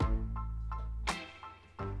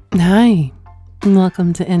Hi,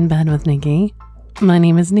 welcome to In Bed with Nikki. My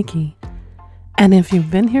name is Nikki, and if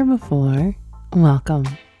you've been here before, welcome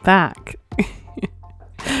back.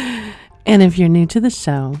 And if you're new to the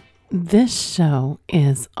show, this show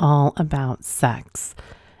is all about sex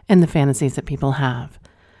and the fantasies that people have.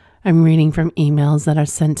 I'm reading from emails that are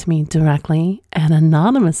sent to me directly and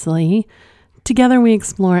anonymously. Together we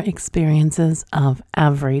explore experiences of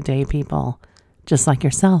everyday people, just like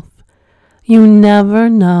yourself. You never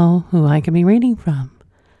know who I could be reading from.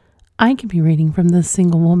 I could be reading from this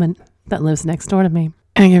single woman that lives next door to me.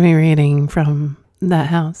 I could be reading from that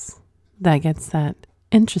house that gets that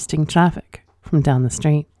interesting traffic from down the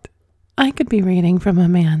street. I could be reading from a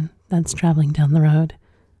man that's traveling down the road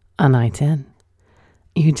on I-10.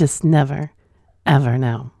 You just never, ever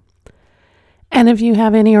know. And if you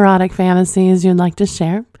have any erotic fantasies you'd like to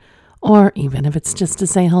share, or even if it's just to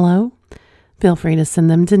say hello, feel free to send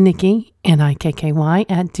them to Nikki, Nikky,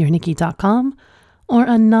 at dearnikki.com, or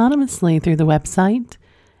anonymously through the website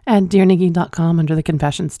at dearnikki.com under the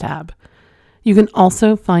Confessions tab. You can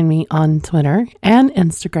also find me on Twitter and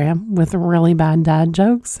Instagram with really bad dad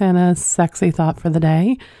jokes and a sexy thought for the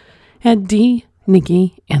day at dnikki,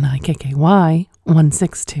 Nikky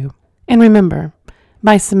 162. And remember,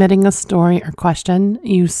 by submitting a story or question,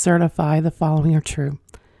 you certify the following are true.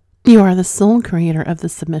 You are the sole creator of the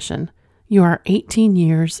submission. You are 18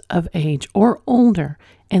 years of age or older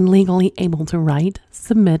and legally able to write,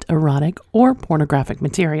 submit erotic or pornographic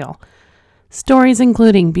material. Stories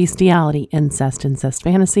including bestiality, incest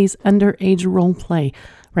fantasies, underage role play,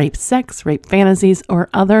 rape fantasies, or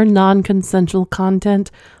other non-consensual content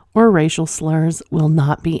or racial slurs will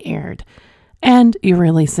not be aired. And you're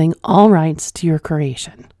releasing all rights to your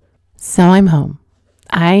creation. So I'm home.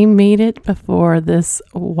 I made it before this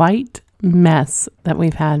white mess that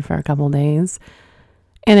we've had for a couple days,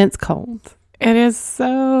 and it's cold. It is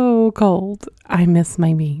so cold. I miss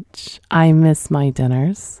my beach. I miss my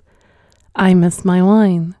dinners. I miss my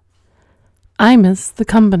wine. I miss the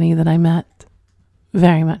company that I met.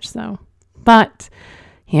 Very much so. But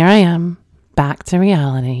here I am, back to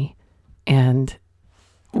reality, and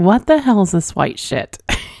what the hell is this white shit?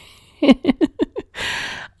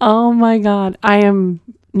 Oh my God. I am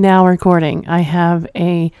now recording. I have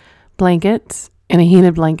a blanket and a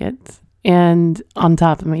heated blanket and on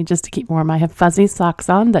top of me just to keep warm. I have fuzzy socks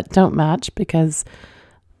on that don't match because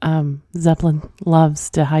Zeppelin loves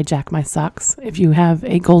to hijack my socks. If you have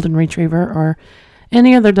a golden retriever or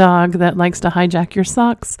any other dog that likes to hijack your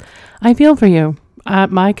socks, I feel for you.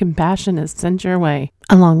 My compassion is sent your way,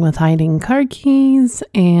 along with hiding car keys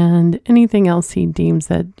and anything else he deems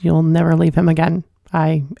that you'll never leave him again.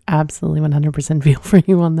 I absolutely 100% feel for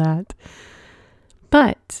you on that.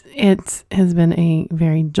 But it has been a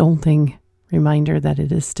very jolting reminder that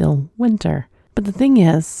it is still winter. But the thing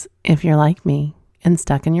is, if you're like me and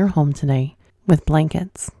stuck in your home today with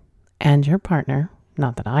blankets and your partner,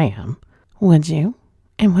 not that I am, would you?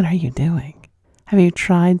 And what are you doing? Have you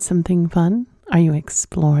tried something fun? Are you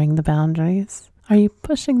exploring the boundaries? Are you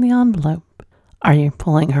pushing the envelope? Are you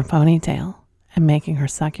pulling her ponytail and making her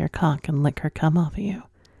suck your cock and lick her cum off of you?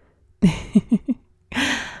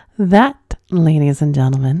 That, ladies and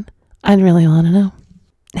gentlemen, I'd really want to know.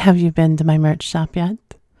 Have you been to my merch shop yet?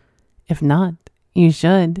 If not, you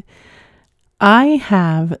should. I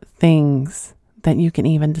have things that you can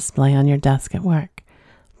even display on your desk at work,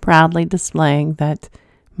 proudly displaying that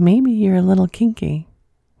maybe you're a little kinky.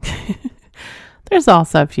 There's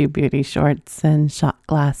also a few beauty shorts and shot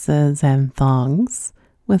glasses and thongs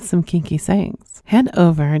with some kinky sayings. Head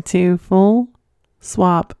over to Full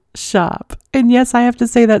Swap Shop. And yes, I have to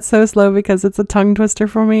say that so slow because it's a tongue twister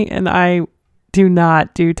for me, and I do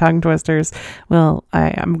not do tongue twisters. Well,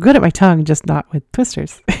 I'm good at my tongue, just not with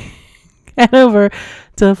twisters. Head over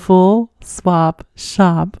to Full Swap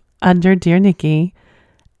Shop under Dear Nikki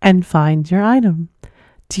and find your item.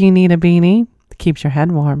 Do you need a beanie? Keeps your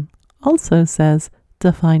head warm. Also says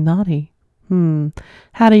define naughty.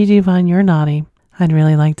 How do you define your naughty? I'd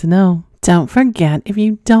really like to know. Don't forget, if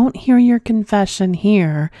you don't hear your confession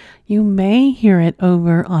here, you may hear it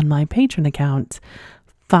over on my Patreon account.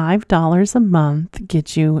 $5 a month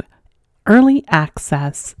gets you early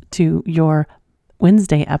access to your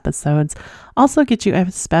Wednesday episodes. Also gets you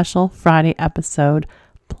a special Friday episode,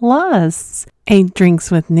 plus a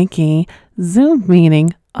Drinks with Nikki Zoom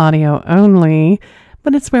meeting, audio only.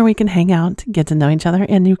 But it's where we can hang out, get to know each other,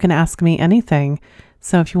 and you can ask me anything.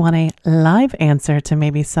 So if you want a live answer to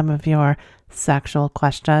maybe some of your sexual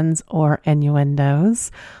questions or innuendos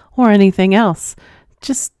or anything else,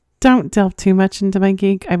 just don't delve too much into my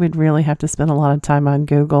geek. I would really have to spend a lot of time on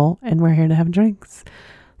Google, and we're here to have drinks.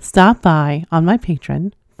 Stop by on my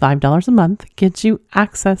Patreon, $5 a month gets you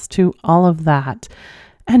access to all of that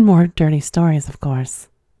and more dirty stories, of course.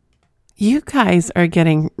 You guys are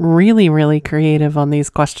getting really, really creative on these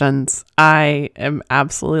questions. I am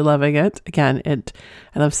absolutely loving it. Again,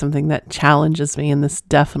 I love something that challenges me, and this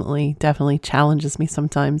definitely challenges me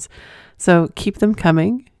sometimes. So keep them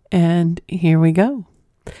coming, and here we go.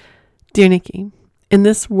 Dear Nikki, in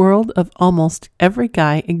this world of almost every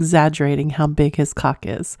guy exaggerating how big his cock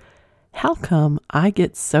is, how come I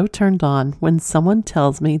get so turned on when someone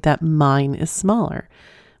tells me that mine is smaller?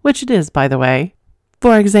 Which it is, by the way.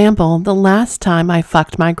 For example, the last time I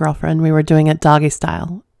fucked my girlfriend, we were doing it doggy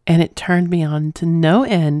style, and it turned me on to no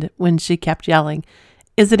end when she kept yelling,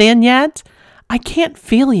 "Is it in yet? I can't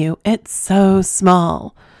feel you. It's so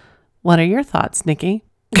small." What are your thoughts, Nikki?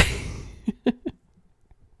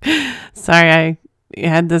 Sorry, I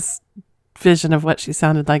had this vision of what she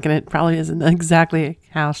sounded like, and it probably isn't exactly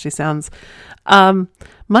how she sounds.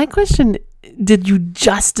 My question, did you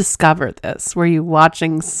just discover this? Were you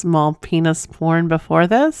watching small penis porn before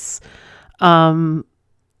this? Did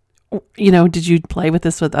you play with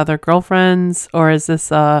this with other girlfriends? Or is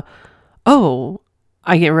this I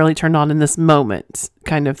get really turned on in this moment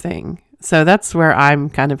kind of thing? So that's where I'm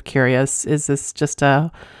kind of curious. Is this just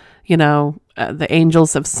the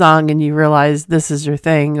angels have sung and you realize this is your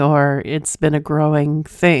thing, or it's been a growing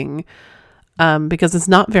thing? Because it's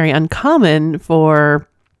not very uncommon for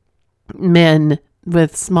men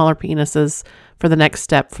with smaller penises for the next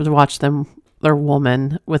step for to watch them or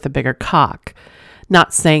woman with a bigger cock.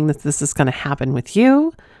 Not saying that this is going to happen with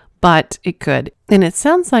you, but it could. And it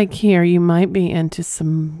sounds like here you might be into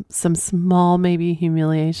some small maybe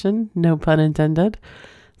humiliation, no pun intended.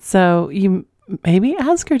 So you maybe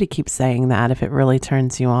ask her to keep saying that if it really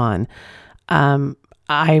turns you on.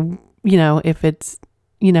 If it's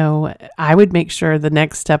I would make sure the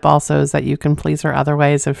next step also is that you can please her other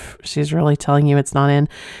ways if she's really telling you it's not in.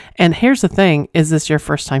 And here's the thing, is this your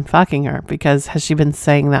first time fucking her? Because has she been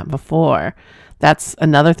saying that before? That's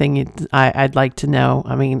another thing I'd like to know.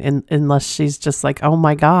 I mean, unless she's just like, oh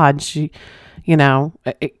my God,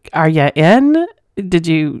 are you in? Did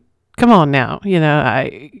you, come on now.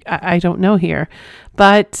 I don't know here.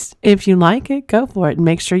 But if you like it, go for it. And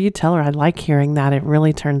make sure you tell her, I like hearing that. It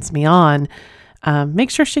really turns me on. Make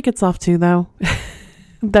sure she gets off too, though.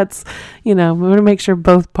 That's, we want to make sure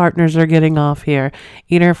both partners are getting off here.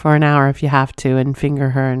 Eat her for an hour if you have to, and finger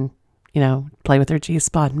her and, play with her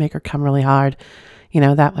G-spot and make her come really hard.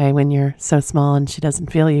 That way when you're so small and she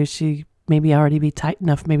doesn't feel you, she maybe already be tight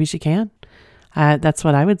enough. Maybe she can. That's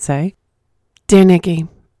what I would say. Dear Nikki,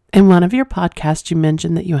 in one of your podcasts, you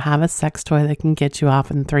mentioned that you have a sex toy that can get you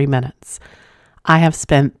off in 3 minutes. I have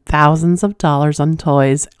spent thousands of dollars on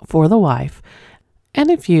toys for the wife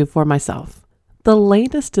and a few for myself. The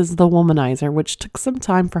latest is the Womanizer, which took some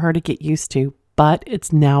time for her to get used to, but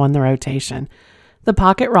it's now in the rotation. The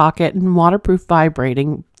Pocket Rocket and waterproof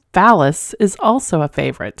vibrating phallus is also a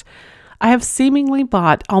favorite. I have seemingly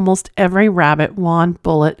bought almost every rabbit, wand,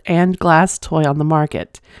 bullet, and glass toy on the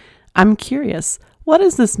market. I'm curious, what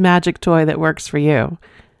is this magic toy that works for you?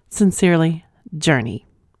 Sincerely, Journey.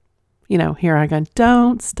 Here I go,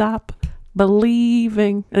 don't stop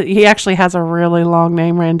believing. He actually has a really long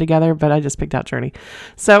name ran together, but I just picked out Journey.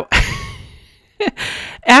 So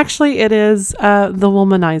actually it is the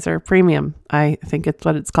Womanizer Premium. I think it's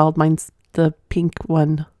what it's called. Mine's the pink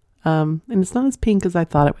one. And it's not as pink as I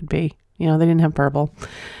thought it would be. They didn't have purple.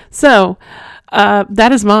 So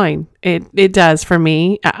that is mine. It does for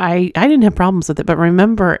me. I didn't have problems with it, but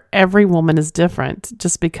remember, every woman is different.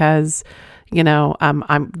 Just because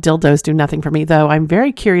dildos do nothing for me, though. I'm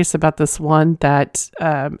very curious about this one that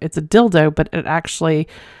it's a dildo, but it actually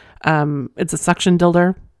it's a suction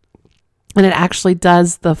dildo, and it actually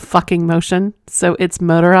does the fucking motion, so it's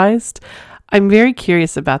motorized. I'm very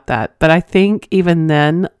curious about that, but I think even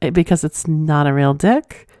then, because it's not a real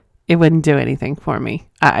dick, it wouldn't do anything for me.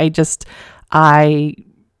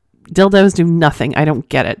 Dildos do nothing. I don't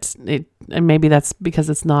get it. And maybe that's because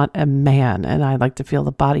it's not a man, and I like to feel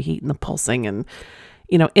the body heat and the pulsing and,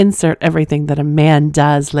 insert everything that a man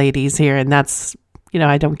does, ladies, here. And that's,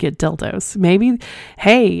 I don't get dildos. Maybe,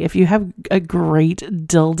 hey, if you have a great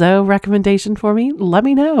dildo recommendation for me, let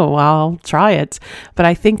me know. I'll try it. But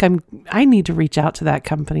I think I need to reach out to that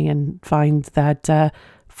company and find that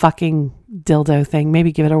fucking dildo thing.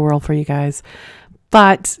 Maybe give it a whirl for you guys.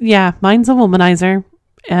 But yeah, mine's a Womanizer.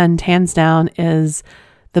 And hands down is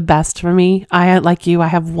the best for me. Like you, I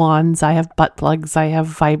have wands, I have butt plugs, I have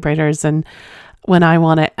vibrators. And when I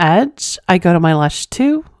want to edge, I go to my Lush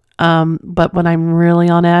 2. But when I'm really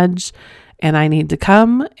on edge, and I need to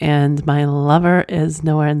come and my lover is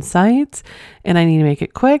nowhere in sight and I need to make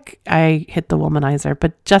it quick, I hit the womanizer.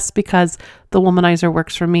 But just because the womanizer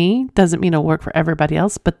works for me doesn't mean it'll work for everybody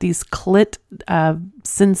else. But these clit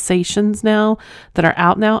sensations now that are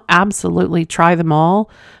out now, absolutely try them all.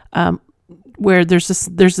 Where there's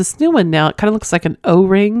this new one now. It kind of looks like an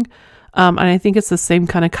O-ring. And I think it's the same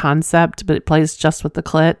kind of concept, but it plays just with the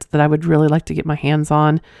clit that I would really like to get my hands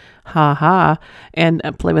on. And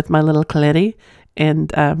play with my little clitty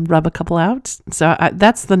and rub a couple out. So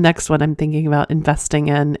that's the next one I'm thinking about investing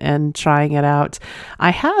in and trying it out.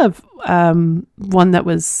 I have one that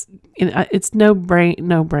was, it's no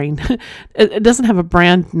brain. It doesn't have a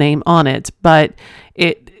brand name on it, but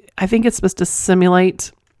I think it's supposed to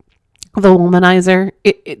simulate the womanizer.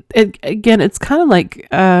 Again, it's kind of like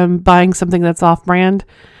buying something that's off-brand,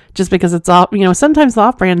 just because it's off. Sometimes the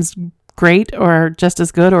off-brand's great or just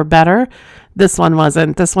as good or better. This one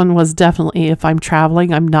wasn't. This one was definitely, if I'm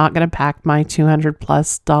traveling, I'm not going to pack my $200+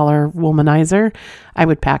 womanizer. I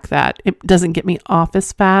would pack that. It doesn't get me off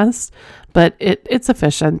as fast, but it's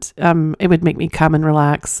efficient. It would make me come and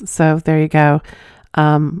relax. So there you go.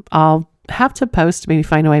 I'll have to maybe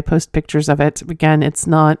find a way to post pictures of it. Again, it's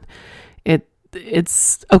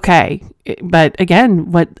okay. But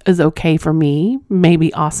again, what is okay for me may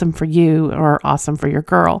be awesome for you or awesome for your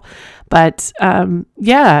girl. But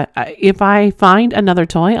if I find another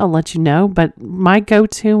toy, I'll let you know. But my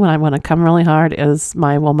go-to when I want to come really hard is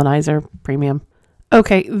my Womanizer Premium.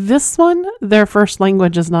 Okay, this one, their first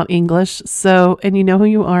language is not English. So, and you know who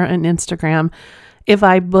you are on Instagram. If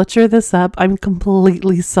I butcher this up, I'm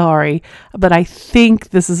completely sorry. But I think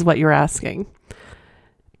this is what you're asking.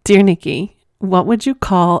 Dear Nikki, what would you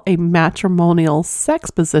call a matrimonial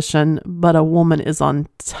sex position, but a woman is on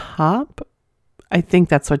top? I think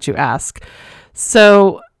that's what you ask.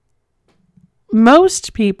 So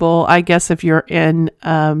most people, I guess if you're in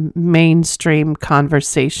mainstream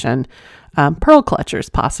conversation, pearl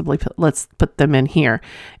clutchers possibly, let's put them in here.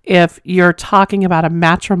 If you're talking about a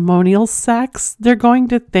matrimonial sex, they're going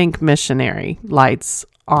to think missionary, lights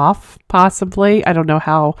off possibly. I don't know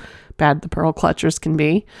how bad the pearl clutchers can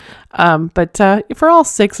be. But for all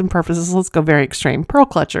sakes and purposes, let's go very extreme. Pearl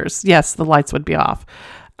clutchers, yes, the lights would be off.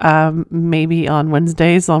 Maybe on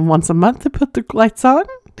Wednesdays, once a month, to put the lights on.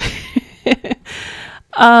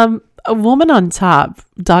 A woman on top,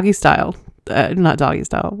 doggy style, not doggy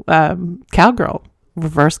style, cowgirl,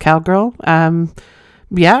 reverse cowgirl.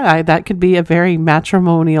 That could be a very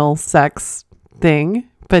matrimonial sex thing.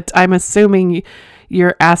 But I'm assuming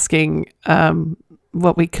you're asking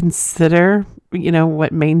what we consider,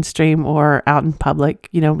 what mainstream or out in public,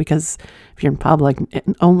 because if you're in public,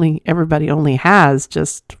 everybody only has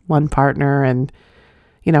just one partner, and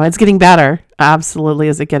it's getting better. Absolutely,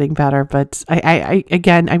 is it getting better? But I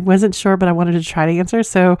wasn't sure, but I wanted to try to answer.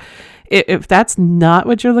 So if that's not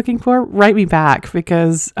what you're looking for, write me back,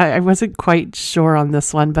 because I wasn't quite sure on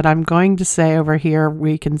this one. But I'm going to say over here,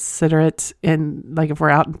 we consider it in, like, if we're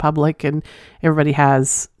out in public and everybody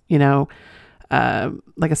has,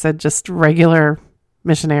 like I said, just regular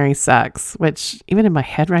missionary sex, which even in my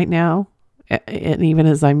head right now, and even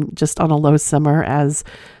as I'm just on a low simmer, as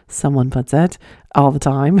someone puts it, all the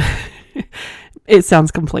time, it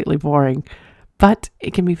sounds completely boring, but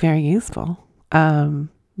it can be very useful.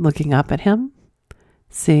 Looking up at him,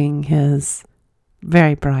 seeing his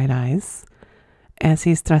very bright eyes as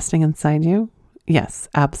he's thrusting inside you. Yes,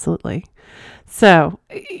 absolutely. So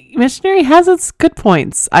missionary has its good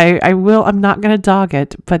points. I'm not going to dog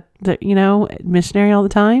it, but missionary all the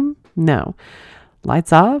time? No.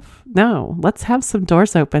 Lights off? No. Let's have some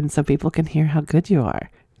doors open so people can hear how good you are,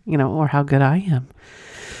 or how good I am.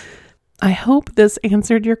 I hope this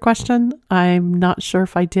answered your question. I'm not sure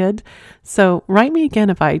if I did. So write me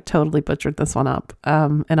again if I totally butchered this one up,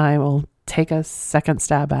 and I will take a second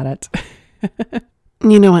stab at it.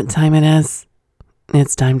 You know what time it is?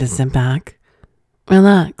 It's time to sit back,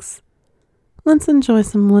 relax. Let's enjoy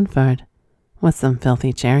some Woodford, with some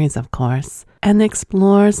filthy cherries, of course, and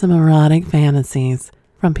explore some erotic fantasies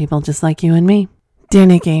from people just like you and me. Dear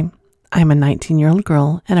Nikki, I'm a 19-year-old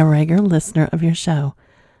girl and a regular listener of your show.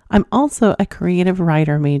 I'm also a creative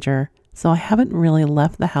writer major, so I haven't really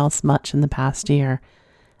left the house much in the past year.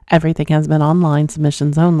 Everything has been online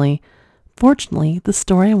submissions only. Fortunately, the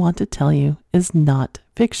story I want to tell you is not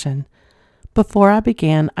fiction. Before I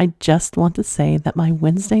begin, I just want to say that my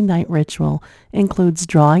Wednesday night ritual includes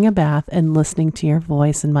drawing a bath and listening to your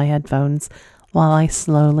voice in my headphones while I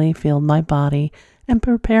slowly feel my body and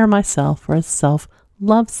prepare myself for a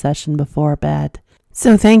self-love session before bed.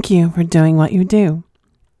 So thank you for doing what you do.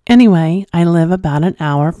 Anyway, I live about an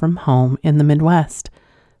hour from home in the Midwest,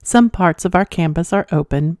 Some parts of our campus are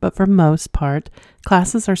open, but for most part,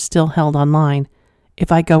 classes are still held online.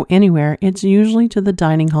 If I go anywhere, it's usually to the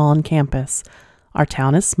dining hall on campus. Our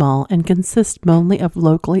town is small and consists mainly of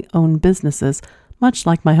locally owned businesses, much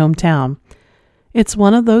like my hometown. It's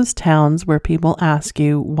one of those towns where people ask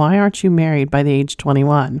you, why aren't you married by the age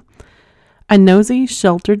 21? A nosy,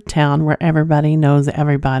 sheltered town where everybody knows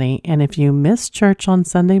everybody, and if you miss church on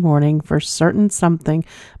Sunday morning, for certain something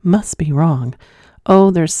must be wrong.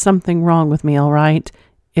 Oh, there's something wrong with me, all right,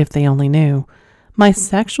 if they only knew. My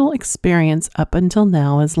sexual experience up until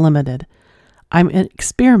now is limited. I'm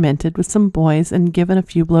experimented with some boys and given a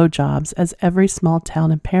few blowjobs, as every small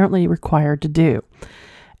town apparently required to do.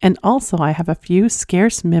 And also I have a few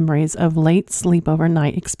scarce memories of late sleepover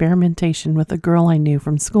night experimentation with a girl I knew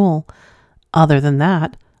from school. Other than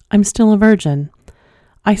that, I'm still a virgin.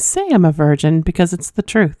 I say I'm a virgin because it's the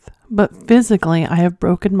truth, but physically I have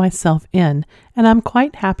broken myself in, and I'm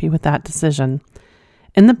quite happy with that decision.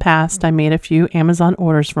 In the past, I made a few Amazon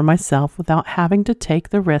orders for myself without having to take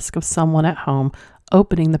the risk of someone at home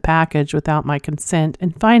opening the package without my consent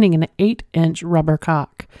and finding an 8-inch rubber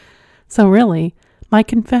cock. So really, my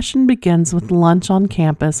confession begins with lunch on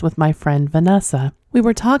campus with my friend Vanessa. We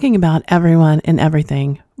were talking about everyone and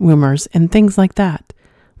everything, rumors and things like that.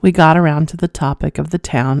 We got around to the topic of the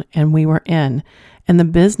town and we were in, and the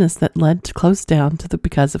business that led to close down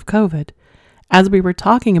because of COVID. As we were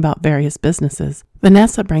talking about various businesses,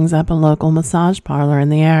 Vanessa brings up a local massage parlor in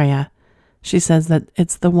the area. She says that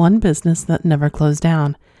it's the one business that never closed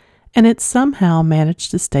down, and it somehow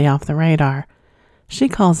managed to stay off the radar. She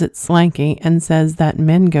calls it swanky and says that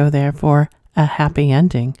men go there for a happy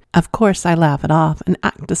ending. Of course, I laugh it off and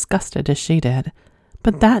act disgusted as she did.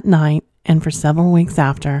 But that night, and for several weeks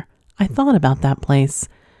after, I thought about that place.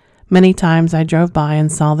 Many times I drove by and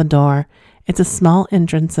saw the door. It's a small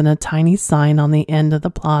entrance and a tiny sign on the end of the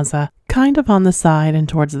plaza, kind of on the side and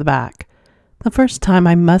towards the back. The first time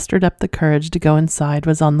I mustered up the courage to go inside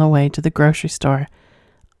was on the way to the grocery store.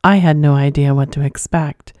 I had no idea what to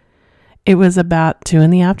expect. It was about 2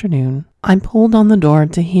 p.m. I pulled on the door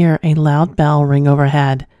to hear a loud bell ring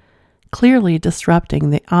overhead, clearly disrupting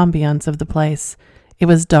the ambience of the place. It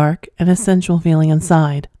was dark and a sensual feeling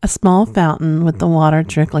inside. A small fountain with the water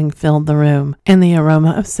trickling filled the room, and the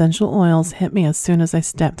aroma of essential oils hit me as soon as I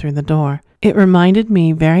stepped through the door. It reminded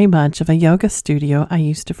me very much of a yoga studio I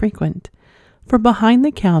used to frequent. For behind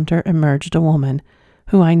the counter emerged a woman,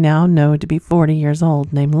 who I now know to be 40 years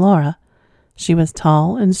old, named Laura. She was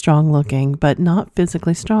tall and strong-looking, but not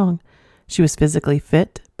physically strong. She was physically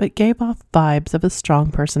fit, but gave off vibes of a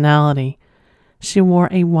strong personality. She wore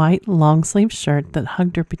a white long-sleeve shirt that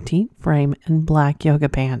hugged her petite frame and black yoga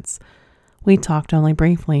pants. We talked only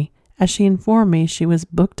briefly, as she informed me she was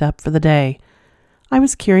booked up for the day. I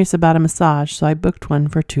was curious about a massage, so I booked one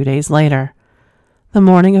for 2 days later. The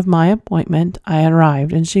morning of my appointment, I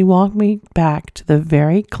arrived, and she walked me back to the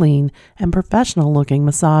very clean and professional-looking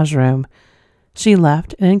massage room. She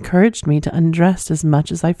left and encouraged me to undress as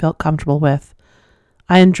much as I felt comfortable with.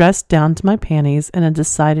 I undressed down to my panties and had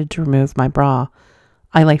decided to remove my bra.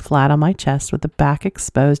 I lay flat on my chest with the back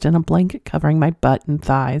exposed and a blanket covering my butt and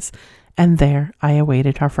thighs, and there I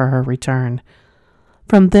awaited her for her return.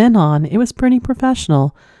 From then on, it was pretty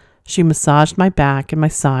professional. She massaged my back and my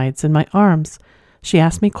sides and my arms. She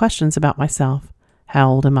asked me questions about myself. How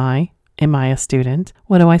old am I? Am I a student?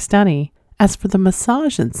 What do I study? As for the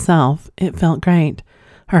massage itself, it felt great.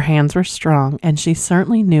 Her hands were strong, and she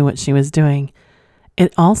certainly knew what she was doing.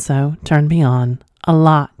 It also turned me on a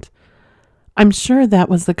lot. I'm sure that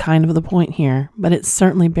was the kind of the point here, but it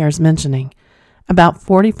certainly bears mentioning. About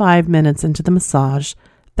 45 minutes into the massage,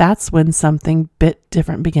 that's when something bit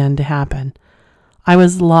different began to happen. I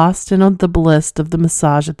was lost in the bliss of the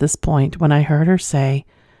massage at this point when I heard her say,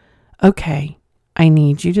 "Okay, I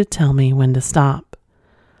need you to tell me when to stop."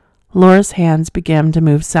 Laura's hands began to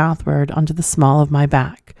move southward onto the small of my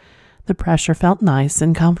back. The pressure felt nice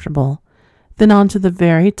and comfortable. Then onto the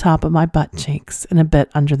very top of my butt cheeks and a bit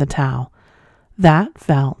under the towel. That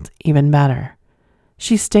felt even better.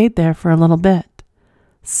 She stayed there for a little bit.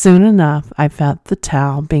 Soon enough, I felt the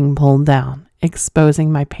towel being pulled down,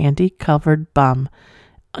 exposing my panty-covered bum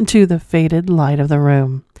to the faded light of the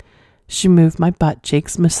room. She moved my butt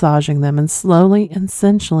cheeks, massaging them, and slowly and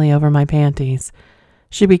sensually over my panties.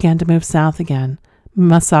 She began to move south again,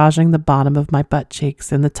 massaging the bottom of my butt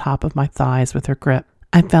cheeks and the top of my thighs with her grip.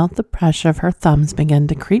 I felt the pressure of her thumbs begin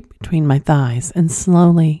to creep between my thighs, and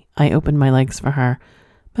slowly I opened my legs for her,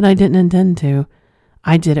 but I didn't intend to.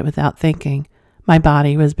 I did it without thinking. My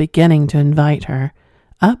body was beginning to invite her.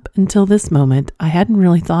 Up until this moment, I hadn't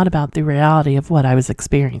really thought about the reality of what I was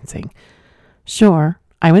experiencing. Sure,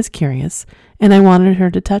 I was curious, and I wanted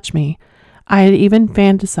her to touch me. I had even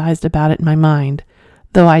fantasized about it in my mind,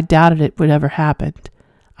 though I doubted it would ever happen.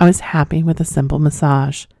 I was happy with a simple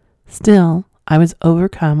massage. Still, I was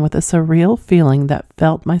overcome with a surreal feeling that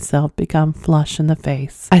felt myself become flush in the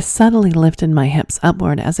face. I subtly lifted my hips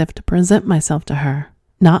upward as if to present myself to her.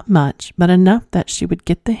 Not much, but enough that she would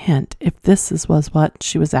get the hint if this was what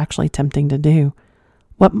she was actually attempting to do.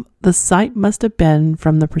 What the sight must have been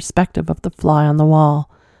from the perspective of the fly on the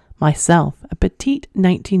wall. Myself, a petite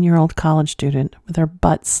 19-year-old college student with her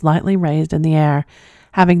butt slightly raised in the air,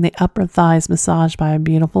 having the upper thighs massaged by a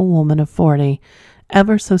beautiful woman of 40,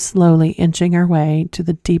 ever so slowly inching her way to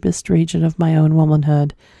the deepest region of my own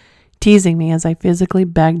womanhood, teasing me as I physically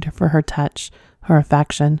begged for her touch, her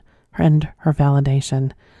affection, and her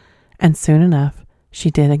validation. And soon enough,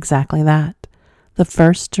 she did exactly that. The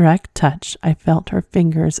first direct touch, I felt her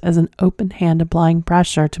fingers as an open hand applying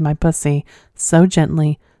pressure to my pussy, so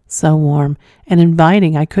gently, so warm, and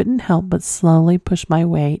inviting I couldn't help but slowly push my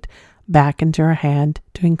weight back into her hand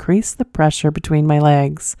to increase the pressure between my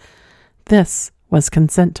legs. This was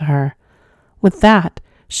consent to her. With that,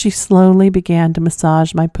 she slowly began to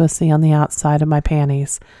massage my pussy on the outside of my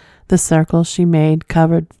panties. The circle she made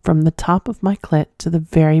covered from the top of my clit to the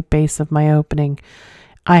very base of my opening.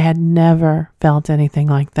 I had never felt anything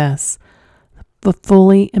like this. The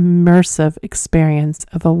fully immersive experience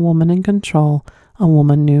of a woman in control. A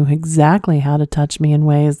woman knew exactly how to touch me in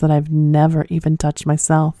ways that I've never even touched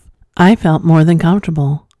myself. I felt more than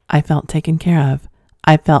comfortable. I felt taken care of.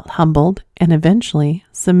 I felt humbled and eventually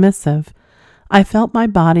submissive. I felt my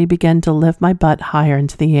body begin to lift my butt higher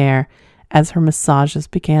into the air as her massages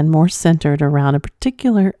began more centered around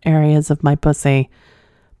particular areas of my pussy.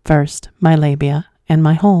 First, my labia and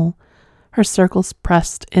my hole. Her circles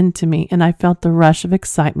pressed into me, and I felt the rush of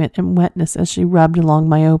excitement and wetness as she rubbed along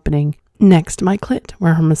my opening. Next, my clit,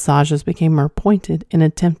 where her massages became more pointed and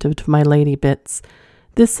attentive to my lady bits.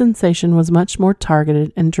 This sensation was much more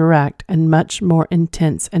targeted and direct and much more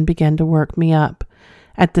intense and began to work me up.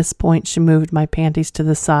 At this point, she moved my panties to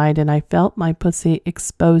the side, and I felt my pussy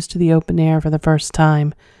exposed to the open air for the first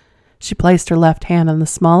time. She placed her left hand on the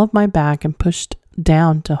small of my back and pushed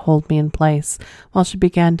down to hold me in place, while she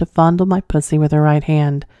began to fondle my pussy with her right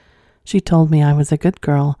hand. She told me I was a good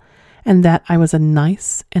girl, and that I was a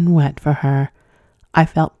nice and wet for her. I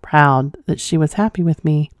felt proud that she was happy with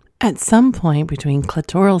me. At some point between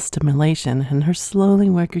clitoral stimulation and her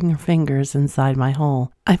slowly working her fingers inside my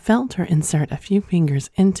hole, I felt her insert a few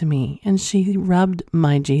fingers into me, and she rubbed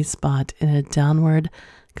my G-spot in a downward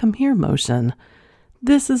come here motion.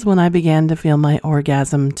 This is when I began to feel my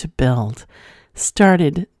orgasm to build.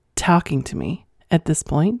 Started talking to me at this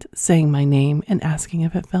point, saying my name and asking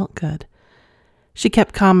if it felt good. She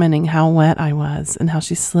kept commenting how wet I was and how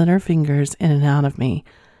she slid her fingers in and out of me.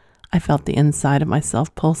 I felt the inside of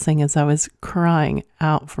myself pulsing as I was crying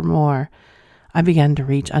out for more. I began to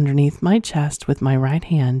reach underneath my chest with my right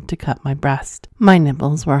hand to cut my breast. My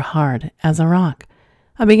nipples were hard as a rock.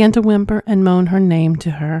 I began to whimper and moan her name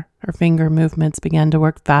to her. Her finger movements began to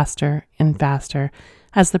work faster and faster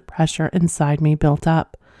as the pressure inside me built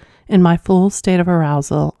up. In my full state of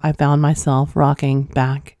arousal, I found myself rocking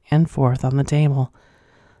back and forth on the table.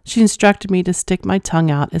 She instructed me to stick my tongue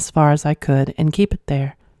out as far as I could and keep it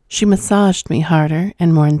there. She massaged me harder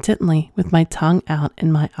and more intently, with my tongue out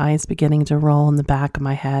and my eyes beginning to roll in the back of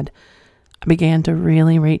my head. I began to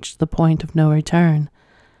really reach the point of no return.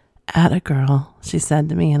 "Atta girl," she said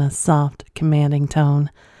to me in a soft, commanding tone.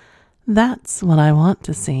 "That's what I want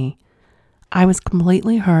to see." I was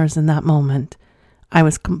completely hers in that moment. I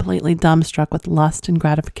was completely dumbstruck with lust and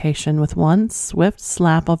gratification. With one swift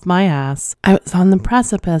slap of my ass, I was on the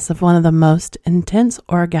precipice of one of the most intense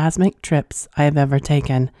orgasmic trips I have ever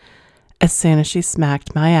taken. As soon as she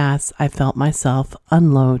smacked my ass, I felt myself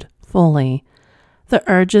unload fully. The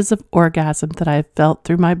urges of orgasm that I felt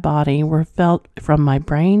through my body were felt from my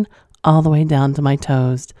brain all the way down to my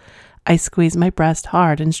toes. I squeezed my breast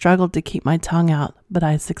hard and struggled to keep my tongue out, but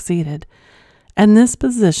I succeeded. In this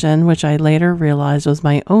position, which I later realized was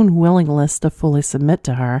my own willingness to fully submit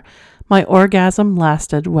to her, my orgasm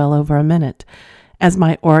lasted well over a minute. As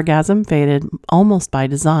my orgasm faded, almost by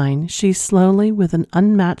design, she slowly, with an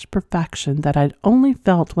unmatched perfection that I'd only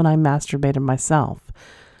felt when I masturbated myself.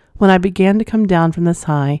 When I began to come down from this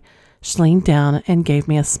high, she leaned down and gave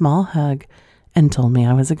me a small hug and told me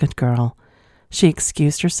I was a good girl. She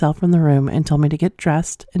excused herself from the room and told me to get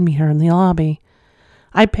dressed and meet her in the lobby.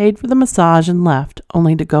 I paid for the massage and left,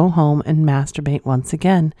 only to go home and masturbate once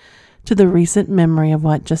again, to the recent memory of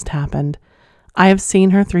what just happened. I have seen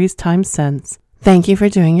her 3 times since. Thank you for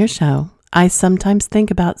doing your show. I sometimes think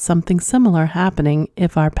about something similar happening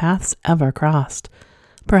if our paths ever crossed.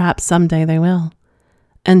 Perhaps someday they will.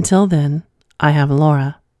 Until then, I have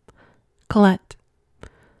Laura. Colette.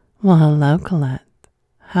 Well, hello, Colette.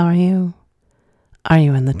 How are you? Are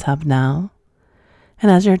you in the tub now? And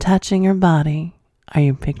as you're touching your body, are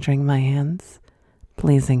you picturing my hands,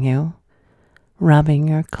 pleasing you, rubbing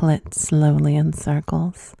your clit slowly in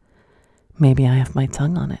circles? Maybe I have my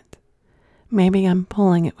tongue on it. Maybe I'm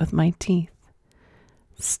pulling it with my teeth,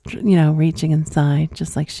 reaching inside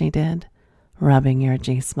just like she did, rubbing your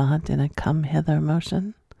G-spot in a come hither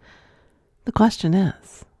motion. The question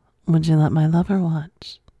is, would you let my lover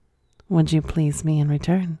watch? Would you please me in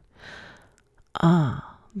return?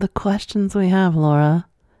 The questions we have, Laura.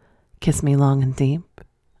 Kiss me long and deep.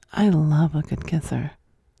 I love a good kisser.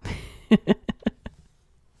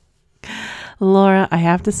 Laura, I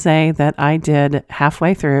have to say that I did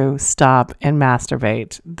halfway through stop and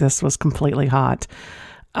masturbate. This was completely hot.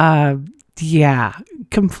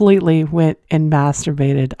 Completely went and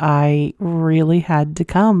masturbated. I really had to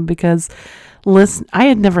come because, listen, I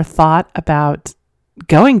had never thought about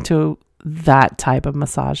going to that type of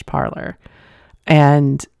massage parlor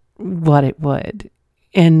and what it would.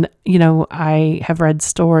 And, I have read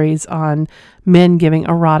stories on men giving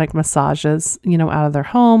erotic massages, out of their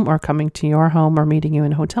home or coming to your home or meeting you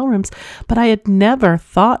in hotel rooms. But I had never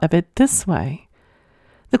thought of it this way.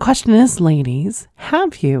 The question is, ladies,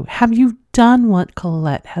 have you done what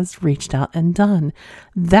Colette has reached out and done?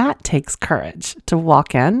 That takes courage to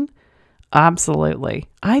walk in. Absolutely.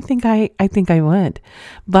 I think I would.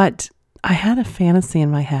 But I had a fantasy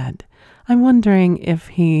in my head. I'm wondering if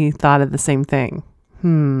he thought of the same thing.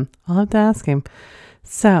 I'll have to ask him.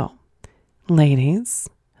 So, ladies,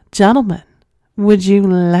 gentlemen, would you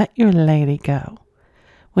let your lady go?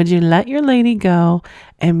 Would you let your lady go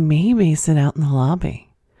and maybe sit out in the lobby?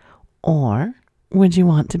 Or would you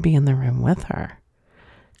want to be in the room with her?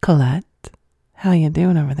 Colette, how you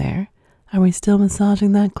doing over there? Are we still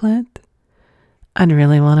massaging that clit? I'd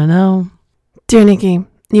really want to know. Dear Nikki,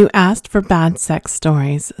 you asked for bad sex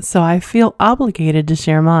stories, so I feel obligated to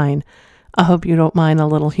share mine. I hope you don't mind a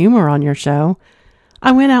little humor on your show.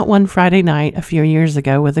 I went out one Friday night a few years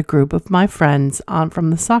ago with a group of my friends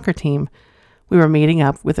from the soccer team. We were meeting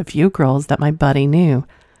up with a few girls that my buddy knew.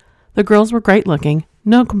 The girls were great looking,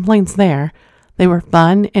 no complaints there. They were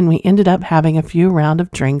fun, and we ended up having a few rounds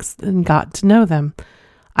of drinks and got to know them.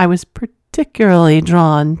 I was particularly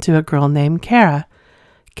drawn to a girl named Kara.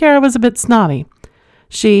 Kara was a bit snotty.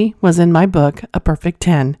 She was in my book a perfect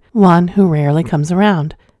 10, one who rarely comes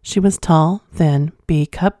around. She was tall, thin,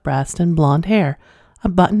 B-cup breast and blonde hair, a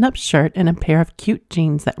button-up shirt and a pair of cute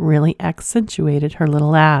jeans that really accentuated her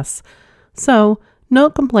little ass. So, no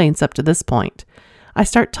complaints up to this point. I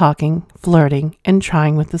start talking, flirting, and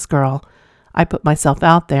trying with this girl. I put myself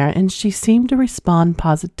out there and she seemed to respond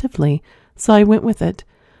positively, so I went with it.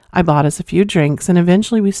 I bought us a few drinks and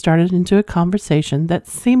eventually we started into a conversation that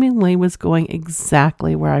seemingly was going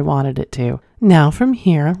exactly where I wanted it to. Now from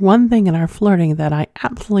here, one thing in our flirting that I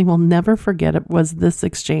absolutely will never forget was this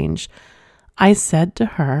exchange. I said to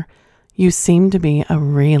her, "You seem to be a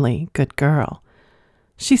really good girl."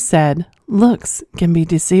 She said, "Looks can be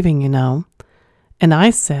deceiving, you know." And I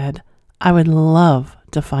said, "I would love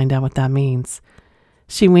to find out what that means."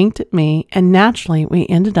 She winked at me, and naturally we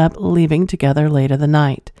ended up leaving together later the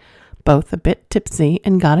night, both a bit tipsy,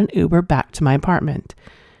 and got an Uber back to my apartment.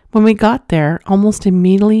 When we got there, almost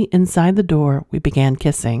immediately inside the door, we began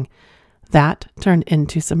kissing. That turned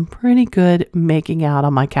into some pretty good making out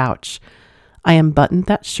on my couch. I unbuttoned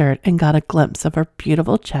that shirt and got a glimpse of her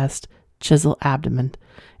beautiful chest, chiseled abdomen,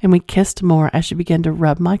 and we kissed more as she began to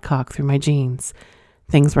rub my cock through my jeans.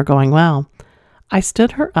 Things were going well. I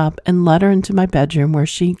stood her up and led her into my bedroom where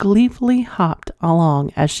she gleefully hopped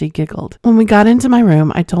along as she giggled. When we got into my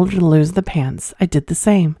room, I told her to lose the pants. I did the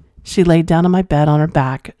same. She laid down on my bed on her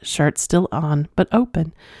back, shirt still on, but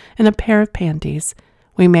open, and a pair of panties.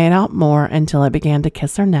 We made out more until I began to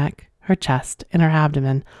kiss her neck, her chest, and her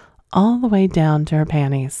abdomen, all the way down to her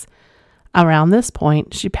panties. Around this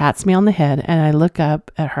point, she pats me on the head, and I look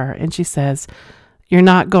up at her, and she says, "You're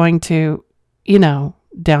not going to,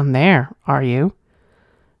 down there, are you?"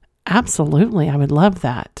 "Absolutely, I would love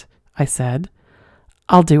that," I said.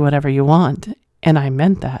 "I'll do whatever you want," and I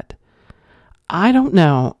meant that. "I don't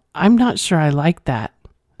know. I'm not sure I like that,"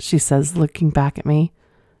 she says, looking back at me.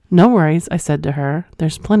 "No worries," I said to her.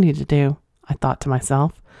 "There's plenty to do," I thought to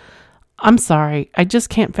myself. "I'm sorry. I just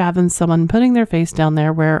can't fathom someone putting their face down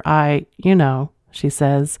there where she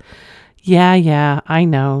says. Yeah, I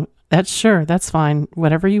know. That's fine.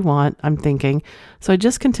 Whatever you want," I'm thinking. So I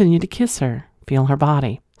just continue to kiss her, feel her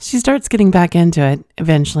body. She starts getting back into it.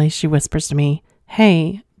 Eventually, she whispers to me,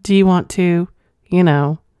 "Hey, do you want to,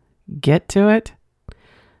 get to it?"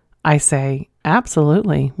 I say,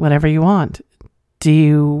 "Absolutely, whatever you want. Do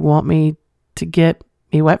you want me to get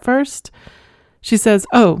me wet first?" She says,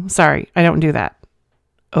 "Oh, sorry, I don't do that."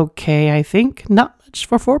 "Okay, I think not much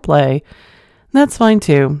for foreplay." "That's fine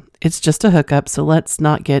too. It's just a hookup, so let's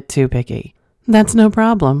not get too picky." "That's no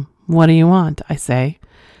problem. What do you want?" I say.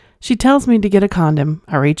 She tells me to get a condom.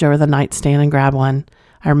 I reach over the nightstand and grab one.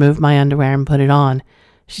 I remove my underwear and put it on.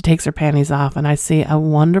 She takes her panties off, and I see a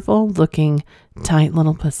wonderful looking, tight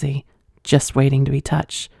little pussy just waiting to be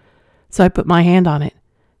touched. So I put my hand on it.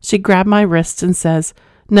 She grabbed my wrists and says,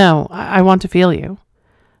 "No, I want to feel you."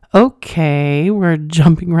 Okay, we're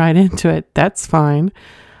jumping right into it. That's fine.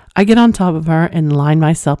 I get on top of her and line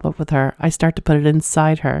myself up with her. I start to put it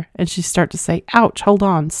inside her, and she starts to say, "Ouch, hold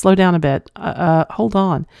on, slow down a bit, hold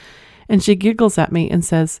on." And she giggles at me and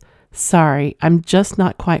says, "Sorry, I'm just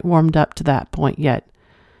not quite warmed up to that point yet."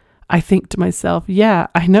 I think to myself, yeah,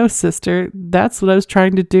 I know, sister, that's what I was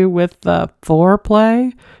trying to do with the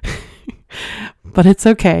foreplay. But it's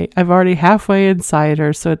okay, I've already halfway inside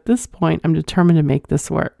her, so at this point, I'm determined to make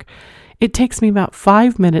this work. It takes me about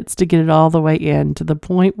 5 minutes to get it all the way in to the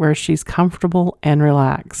point where she's comfortable and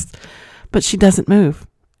relaxed. But she doesn't move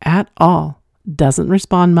at all, doesn't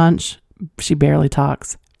respond much. She barely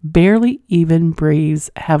talks, barely even breathes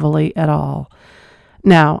heavily at all.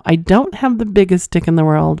 Now, I don't have the biggest dick in the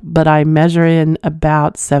world, but I measure in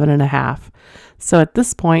about 7.5. So at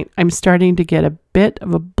this point, I'm starting to get a bit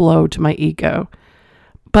of a blow to my ego.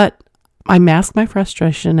 But I mask my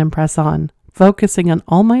frustration and press on, focusing on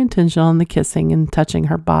all my attention on the kissing and touching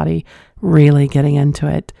her body, really getting into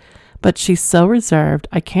it. But she's so reserved,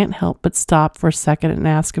 I can't help but stop for a second and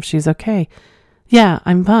ask if she's okay. "Yeah,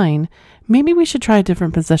 I'm fine. Maybe we should try a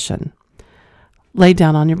different position." "Lay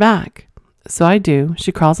down on your back." So I do.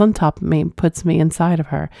 She crawls on top of me and puts me inside of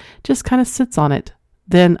her, just kind of sits on it.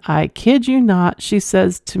 Then, I kid you not, she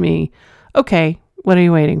says to me, "Okay, what are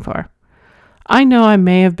you waiting for?" I know I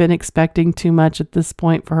may have been expecting too much at this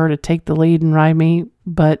point for her to take the lead and ride me,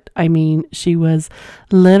 but I mean, she was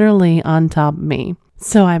literally on top of me.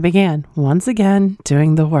 So I began, once again,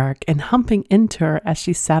 doing the work and humping into her as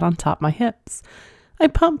she sat on top of my hips. I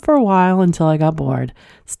pumped for a while until I got bored,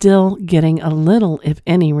 still getting a little, if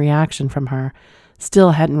any, reaction from her.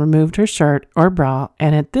 Still hadn't removed her shirt or bra,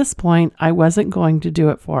 and at this point, I wasn't going to do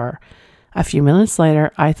it for her. A few minutes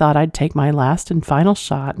later, I thought I'd take my last and final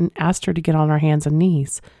shot and asked her to get on her hands and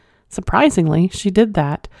knees. Surprisingly, she did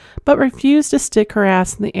that, but refused to stick her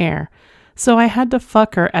ass in the air. So I had to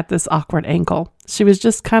fuck her at this awkward angle. She was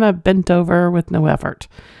just kind of bent over with no effort.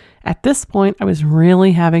 At this point, I was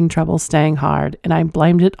really having trouble staying hard, and I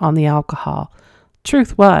blamed it on the alcohol.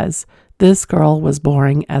 Truth was, this girl was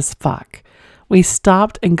boring as fuck. We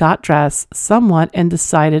stopped and got dressed somewhat and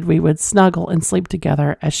decided we would snuggle and sleep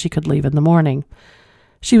together as she could leave in the morning.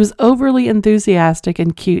 She was overly enthusiastic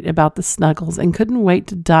and cute about the snuggles and couldn't wait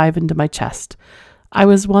to dive into my chest. I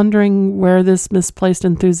was wondering where this misplaced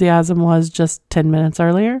enthusiasm was just 10 minutes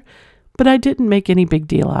earlier, but I didn't make any big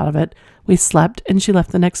deal out of it. We slept and she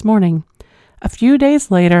left the next morning. A few days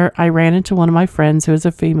later, I ran into one of my friends who is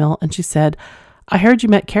a female, and she said, "I heard you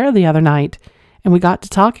met Kara the other night," and we got to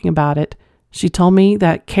talking about it. She told me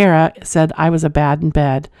that Kara said I was a bad in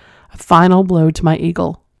bed. A final blow to my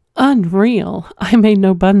ego. Unreal. I made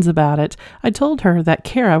no buns about it. I told her that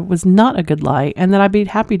Kara was not a good lie and that I'd be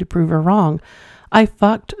happy to prove her wrong. I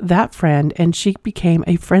fucked that friend and she became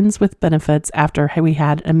a friends with benefits after we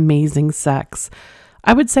had amazing sex.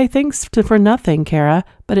 I would say thanks for nothing, Kara,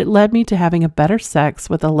 but it led me to having a better sex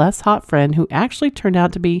with a less hot friend who actually turned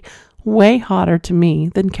out to be way hotter to me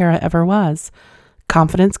than Kara ever was.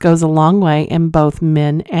 Confidence goes a long way in both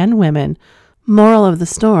men and women. Moral of the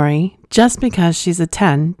story, just because she's a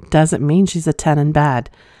 10 doesn't mean she's a 10 and bad.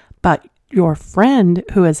 But your friend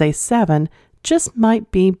who is a 7 just might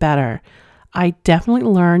be better. I definitely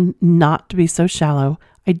learned not to be so shallow.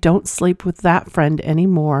 I don't sleep with that friend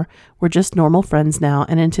anymore. We're just normal friends now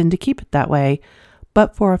and intend to keep it that way.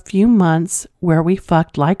 But for a few months where we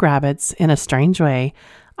fucked like rabbits in a strange way,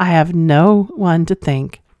 I have no one to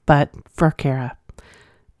thank but for Kara.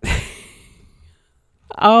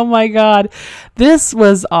 Oh my God, this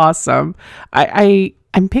was awesome.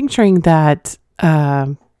 I'm picturing that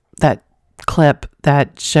that clip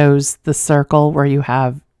that shows the circle where you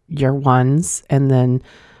have your ones and then,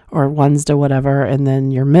 or ones to whatever, and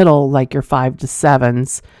then your middle, like your 5 to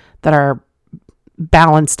 7s that are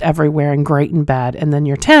balanced everywhere and great and bad, and then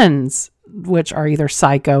your 10s, which are either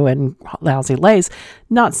psycho and lousy lays.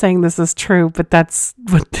 Not saying this is true, but that's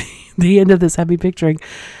what the end of this heavy picturing.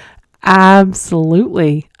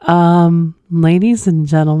 Absolutely. Ladies and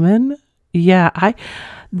gentlemen, yeah,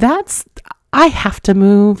 I have to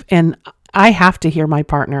move and I have to hear my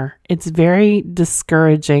partner. It's very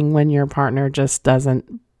discouraging when your partner just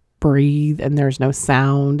doesn't breathe and there's no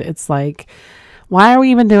sound. It's like, why are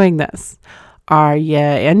we even doing this? Are you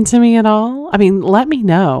into me at all? I mean, let me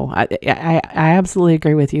know. I absolutely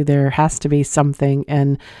agree with you. There has to be something.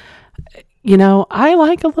 And, I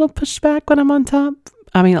like a little pushback when I'm on top.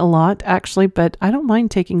 I mean, a lot actually, but I don't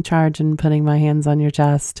mind taking charge and putting my hands on your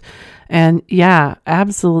chest. And yeah,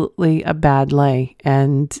 absolutely a bad lay.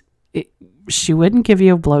 And she wouldn't give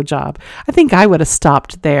you a blowjob. I think I would have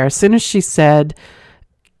stopped there as soon as she said,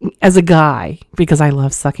 as a guy, because I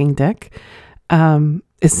love sucking dick.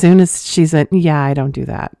 As soon as she said, yeah, I don't do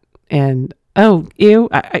that. And, oh, ew,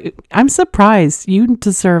 I'm surprised. You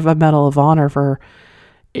deserve a Medal of Honor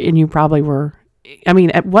and you probably were. I mean,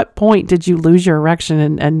 at what point did you lose your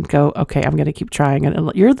erection and go, okay, I'm going to keep trying?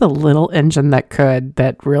 And you're the little engine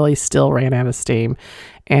that really still ran out of steam.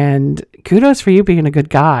 And kudos for you being a good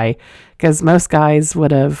guy, because most guys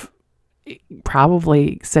would have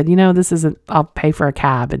probably said, this isn't, I'll pay for a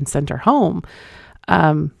cab and send her home.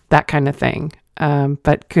 That kind of thing.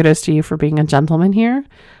 But kudos to you for being a gentleman here.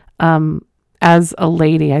 As a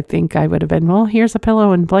lady, I think I would have been, well, here's a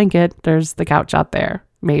pillow and blanket. There's the couch out there.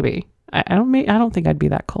 Maybe. I don't think I'd be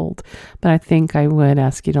that cold, but I think I would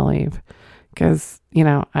ask you to leave because, hey,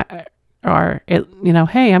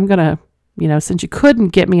 I'm going to, since you couldn't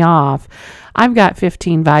get me off, I've got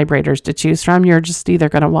 15 vibrators to choose from. You're just either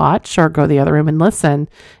going to watch or go to the other room and listen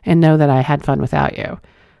and know that I had fun without you.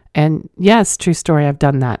 And yes, true story. I've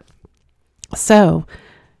done that. So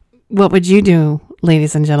what would you do,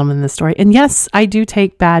 ladies and gentlemen, in this story? And yes, I do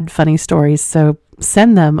take bad, funny stories. So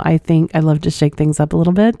send them. I think I love to shake things up a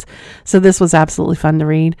little bit. So this was absolutely fun to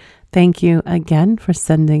read. Thank you again for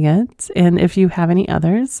sending it. And if you have any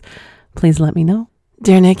others, please let me know.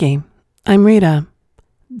 Dear Nikki, I'm Rita.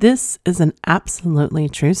 This is an absolutely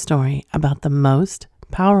true story about the most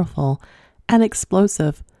powerful and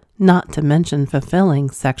explosive, not to mention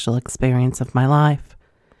fulfilling sexual experience of my life.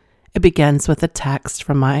 It begins with a text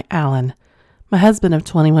from my Alan, my husband of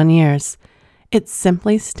 21 years. It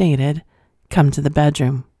simply stated, "Come to the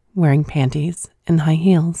bedroom, wearing panties and high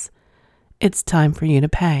heels. It's time for you to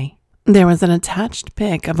pay." There was an attached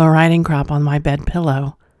pic of a riding crop on my bed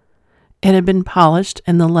pillow. It had been polished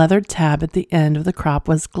and the leather tab at the end of the crop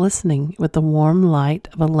was glistening with the warm light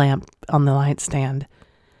of a lamp on the nightstand.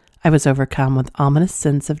 I was overcome with ominous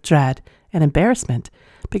sense of dread and embarrassment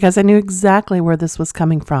because I knew exactly where this was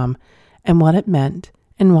coming from and what it meant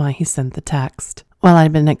and why he sent the text. While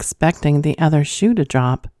I'd been expecting the other shoe to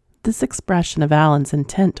drop, this expression of Alan's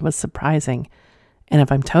intent was surprising, and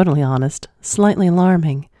if I'm totally honest, slightly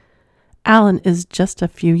alarming. Alan is just a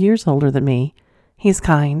few years older than me. He's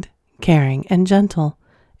kind, caring, and gentle,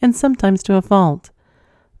 and sometimes to a fault.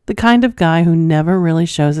 The kind of guy who never really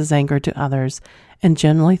shows his anger to others and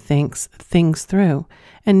generally thinks things through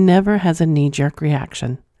and never has a knee-jerk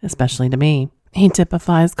reaction, especially to me. He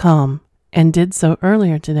typifies calm, and did so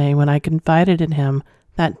earlier today when I confided in him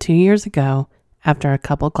that 2 years ago, after a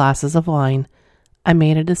couple glasses of wine, I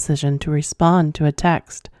made a decision to respond to a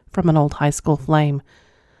text from an old high school flame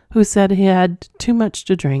who said he had too much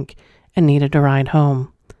to drink and needed a ride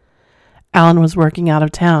home. Alan was working out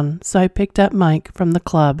of town, so I picked up Mike from the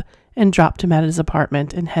club and dropped him at his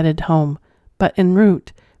apartment and headed home, but en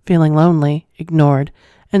route, feeling lonely, ignored,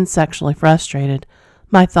 and sexually frustrated,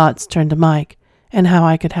 my thoughts turned to Mike and how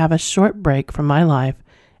I could have a short break from my life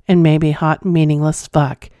and maybe hot meaningless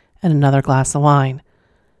fuck and another glass of wine.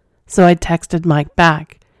 So I texted Mike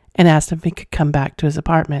back and asked if he could come back to his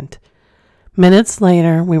apartment. Minutes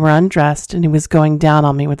later, we were undressed and he was going down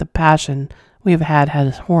on me with a passion we have had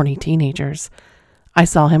as horny teenagers. I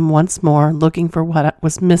saw him once more looking for what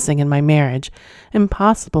was missing in my marriage,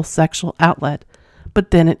 impossible sexual outlet,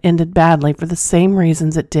 but then it ended badly for the same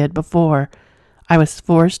reasons it did before. I was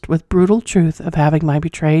forced with brutal truth of having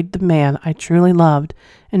betrayed the man I truly loved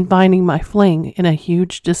and finding my fling in a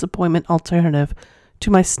huge disappointment alternative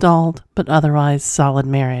to my stalled but otherwise solid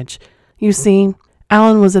marriage. You see,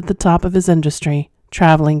 Alan was at the top of his industry,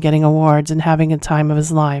 traveling, getting awards, and having a time of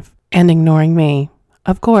his life, and ignoring me.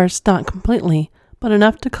 Of course, not completely, but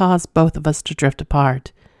enough to cause both of us to drift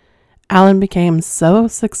apart. Alan became so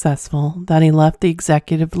successful that he left the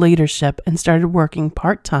executive leadership and started working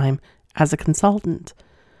part-time as a consultant.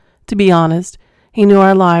 To be honest, he knew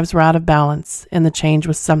our lives were out of balance and the change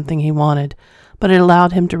was something he wanted, but it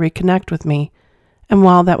allowed him to reconnect with me. And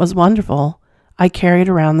while that was wonderful, I carried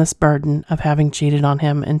around this burden of having cheated on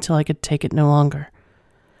him until I could take it no longer.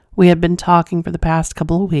 We had been talking for the past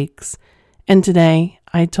couple of weeks, and today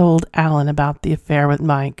I told Alan about the affair with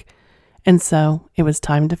Mike, and so it was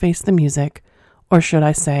time to face the music, or should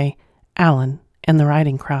I say, Alan and the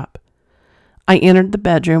riding crop. I entered the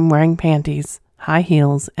bedroom wearing panties, high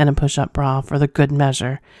heels, and a push-up bra for the good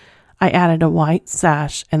measure. I added a white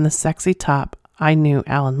sash and the sexy top I knew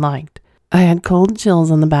Alan liked. I had cold chills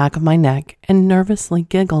on the back of my neck and nervously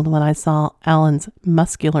giggled when I saw Alan's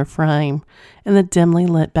muscular frame in the dimly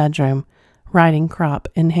lit bedroom, riding crop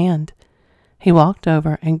in hand. He walked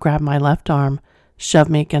over and grabbed my left arm, shoved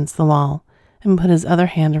me against the wall, and put his other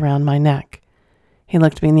hand around my neck. He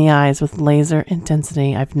looked me in the eyes with laser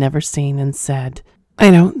intensity I've never seen and said, "I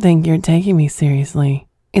don't think you're taking me seriously."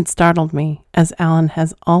 It startled me, as Alan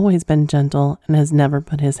has always been gentle and has never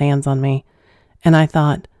put his hands on me, and I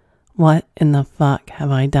thought, what in the fuck have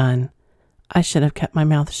I done? I should have kept my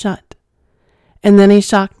mouth shut. And then he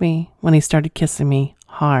shocked me when he started kissing me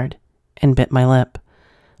hard and bit my lip.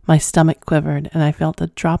 My stomach quivered and I felt a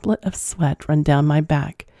droplet of sweat run down my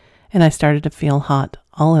back, and I started to feel hot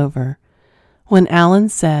all over. When Alan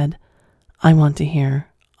said, "I want to hear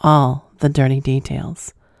all the dirty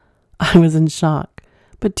details," I was in shock,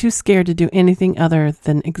 but too scared to do anything other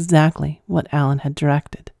than exactly what Alan had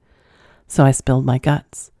directed. So I spilled my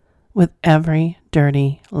guts, with every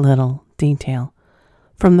dirty little detail,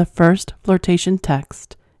 from the first flirtation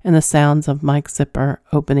text and the sounds of Mike's zipper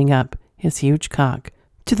opening up his huge cock,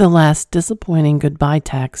 to the last disappointing goodbye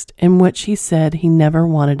text in which he said he never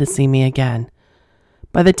wanted to see me again.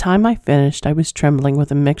 By the time I finished, I was trembling with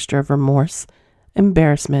a mixture of remorse,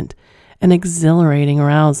 embarrassment, and exhilarating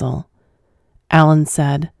arousal. Alan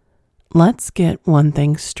said, "Let's get one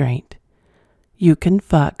thing straight. You can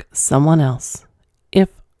fuck someone else, if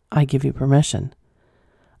I give you permission."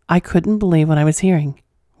 I couldn't believe what I was hearing.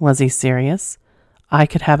 Was he serious? I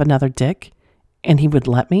could have another dick, and he would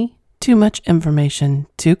let me? Too much information,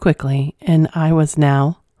 too quickly, and I was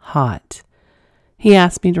now hot. He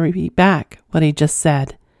asked me to repeat back what he just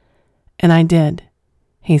said, and I did.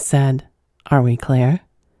 He said, "Are we clear?"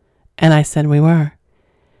 And I said we were.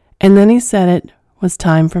 And then he said it was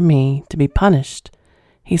time for me to be punished.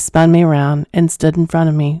 He spun me around and stood in front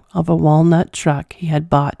of me of a walnut truck he had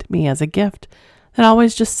bought me as a gift that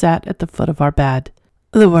always just sat at the foot of our bed.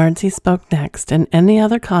 The words he spoke next in any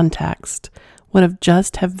other context would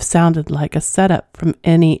have sounded like a setup from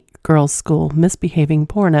any girls' school misbehaving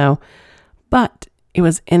porno, but it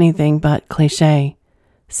was anything but cliché,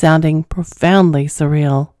 sounding profoundly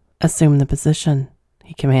surreal. "Assume the position,"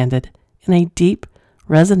 he commanded, in a deep,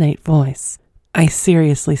 resonant voice. I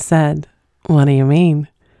seriously said, "What do you mean?"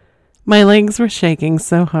 My legs were shaking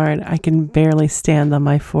so hard I could barely stand on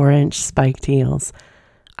my 4-inch spiked heels.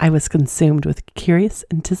 I was consumed with curious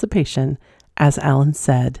anticipation as Alan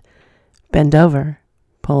said, "Bend over,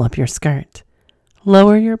 pull up your skirt,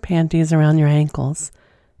 lower your panties around your ankles,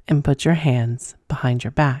 and put your hands behind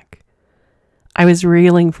your back." I was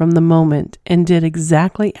reeling from the moment and did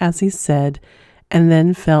exactly as he said, and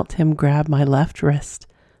then felt him grab my left wrist,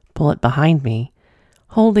 pull it behind me,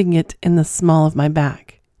 holding it in the small of my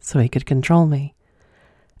back so he could control me.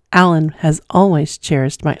 Alan has always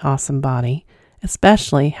cherished my awesome body,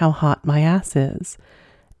 especially how hot my ass is,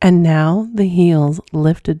 and now the heels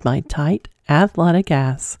lifted my tight, athletic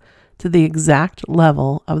ass to the exact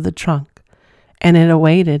level of the trunk, and it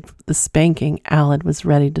awaited the spanking Alan was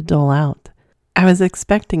ready to dole out. I was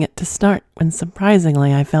expecting it to start when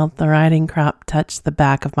surprisingly I felt the riding crop touch the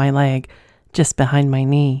back of my leg just behind my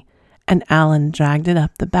knee, and Alan dragged it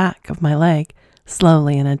up the back of my leg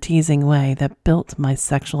slowly in a teasing way that built my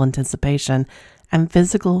sexual anticipation and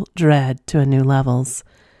physical dread to a new levels.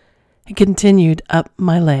 He continued up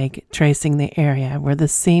my leg, tracing the area where the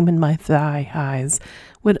seam in my thigh highs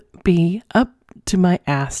would be up to my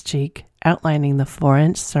ass cheek, outlining the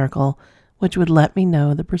 4-inch circle which would let me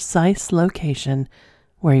know the precise location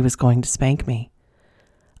where he was going to spank me.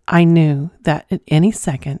 I knew that at any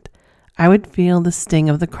second I would feel the sting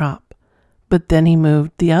of the crop, but then he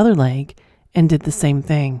moved the other leg and did the same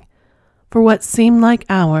thing. For what seemed like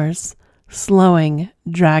hours, slowing,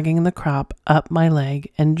 dragging the crop up my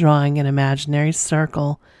leg and drawing an imaginary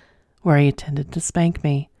circle where he intended to spank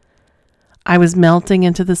me. I was melting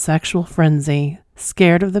into the sexual frenzy,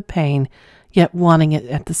 scared of the pain, yet wanting it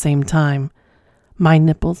at the same time. My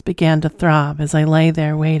nipples began to throb as I lay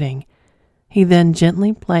there waiting. He then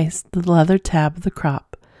gently placed the leather tab of the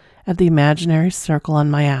crop at the imaginary circle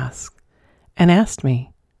on my ass and asked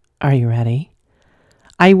me, "Are you ready?"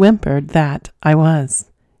 I whimpered that I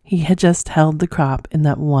was. He had just held the crop in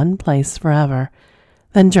that one place forever,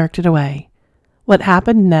 then jerked it away. What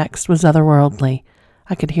happened next was otherworldly.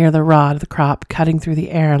 I could hear the rod of the crop cutting through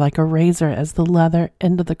the air like a razor as the leather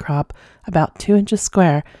end of the crop, about 2 inches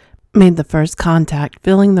square, made the first contact,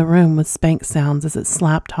 filling the room with spank sounds as it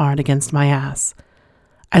slapped hard against my ass.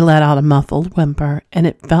 I let out a muffled whimper, and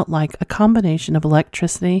it felt like a combination of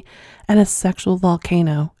electricity and a sexual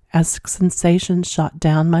volcano as sensations shot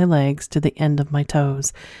down my legs to the end of my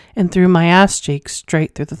toes and through my ass cheeks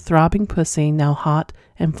straight through the throbbing pussy, now hot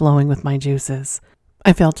and flowing with my juices.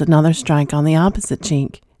 I felt another strike on the opposite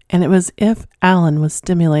cheek, and it was as if Alan was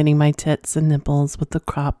stimulating my tits and nipples with the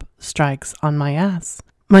crop strikes on my ass.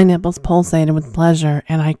 My nipples pulsated with pleasure,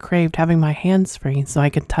 and I craved having my hands free so I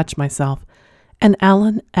could touch myself. And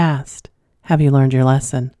Alan asked, "Have you learned your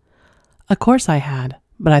lesson?" Of course I had,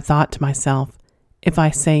 but I thought to myself, if I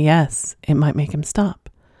say yes, it might make him stop.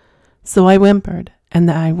 So I whimpered, and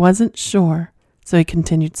that I wasn't sure, so he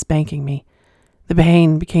continued spanking me. The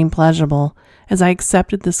pain became pleasurable as I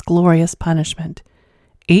accepted this glorious punishment.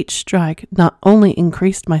 Each strike not only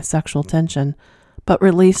increased my sexual tension, but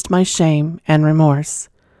released my shame and remorse.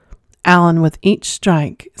 Alan, with each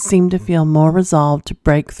strike, seemed to feel more resolved to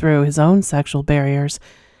break through his own sexual barriers,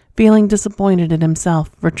 feeling disappointed in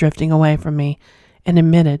himself for drifting away from me, and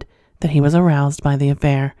admitted that he was aroused by the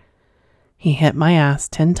affair. He hit my ass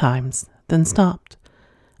 10 times, then stopped.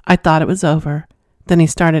 I thought it was over. Then he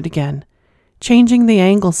started again, changing the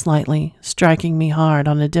angle slightly, striking me hard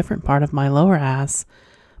on a different part of my lower ass.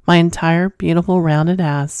 My entire beautiful rounded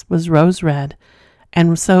ass was rose red,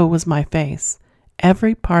 and so was my face.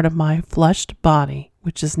 Every part of my flushed body,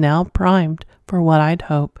 which is now primed for what I'd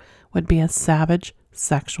hope would be a savage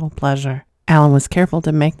sexual pleasure. Alan was careful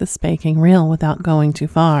to make the spanking real without going too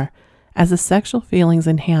far, as the sexual feelings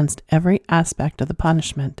enhanced every aspect of the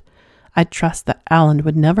punishment. I trust that Alan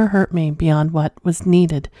would never hurt me beyond what was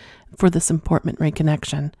needed for this important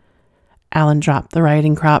reconnection. Alan dropped the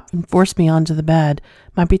riding crop and forced me onto the bed,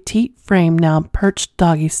 my petite frame now perched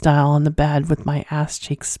doggy style on the bed with my ass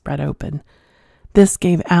cheeks spread open. This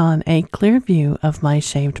gave Alan a clear view of my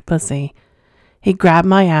shaved pussy. He grabbed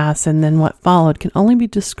my ass, and then what followed can only be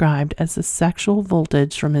described as the sexual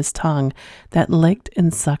voltage from his tongue that licked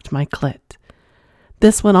and sucked my clit.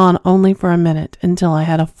 This went on only for a minute until I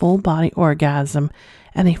had a full-body orgasm,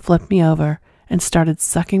 and he flipped me over and started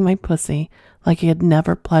sucking my pussy like he had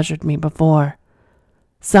never pleasured me before.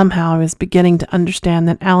 Somehow I was beginning to understand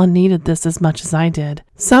that Alan needed this as much as I did.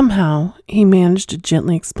 Somehow he managed to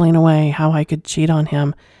gently explain away how I could cheat on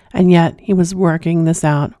him, and yet he was working this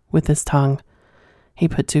out with his tongue. He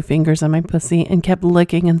put 2 fingers on my pussy and kept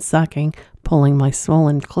licking and sucking, pulling my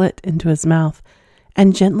swollen clit into his mouth,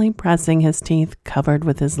 and gently pressing his teeth covered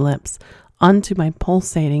with his lips onto my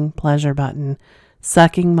pulsating pleasure button,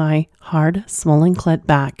 sucking my hard, swollen clit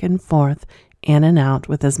back and forth, in and out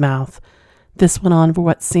with his mouth. This went on for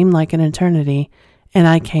what seemed like an eternity, and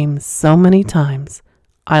I came so many times,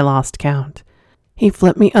 I lost count. He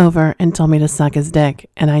flipped me over and told me to suck his dick,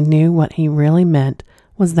 and I knew what he really meant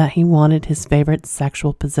was that he wanted his favorite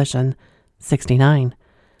sexual position, 69.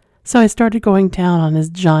 So I started going down on his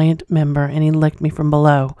giant member, and he licked me from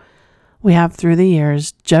below. We have, through the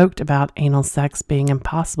years, joked about anal sex being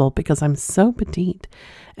impossible because I'm so petite,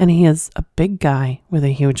 and he is a big guy with a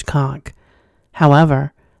huge cock.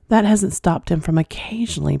 However, that hasn't stopped him from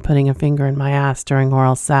occasionally putting a finger in my ass during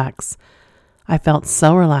oral sex. I felt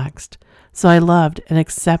so relaxed, so I loved and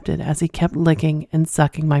accepted as he kept licking and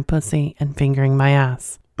sucking my pussy and fingering my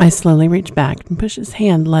ass. I slowly reached back and pushed his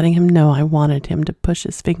hand, letting him know I wanted him to push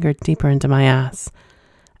his finger deeper into my ass.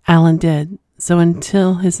 Alan did, so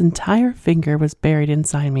until his entire finger was buried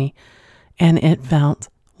inside me, and it felt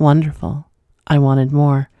wonderful. I wanted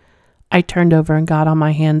more. I turned over and got on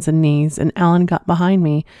my hands and knees, and Alan got behind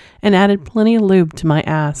me and added plenty of lube to my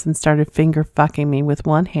ass and started finger fucking me with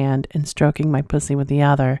one hand and stroking my pussy with the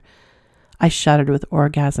other. I shuddered with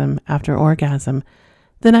orgasm after orgasm.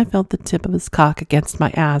 Then I felt the tip of his cock against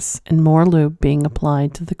my ass and more lube being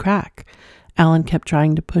applied to the crack. Alan kept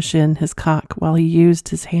trying to push in his cock while he used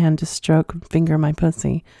his hand to stroke and finger my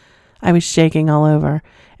pussy. I was shaking all over,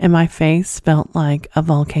 and my face felt like a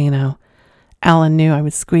volcano. Alan knew I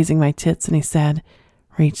was squeezing my tits, and he said,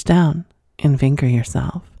 "Reach down and finger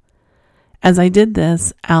yourself." As I did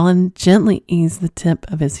this, Alan gently eased the tip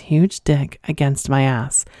of his huge dick against my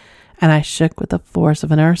ass, and I shook with the force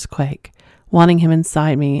of an earthquake, wanting him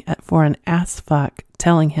inside me for an ass fuck,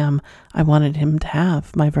 telling him I wanted him to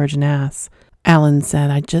have my virgin ass. Alan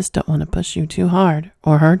said, "I just don't want to push you too hard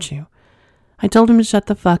or hurt you." I told him to shut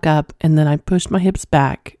the fuck up, and then I pushed my hips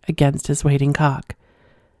back against his waiting cock.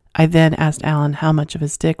 I then asked Alan how much of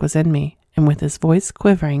his dick was in me, and with his voice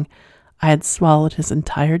quivering, I had swallowed his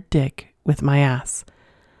entire dick with my ass.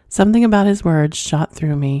 Something about his words shot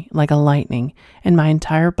through me like a lightning, and my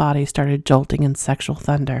entire body started jolting in sexual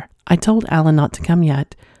thunder. I told Alan not to come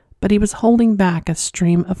yet, but he was holding back a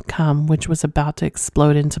stream of cum which was about to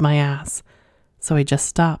explode into my ass. So he just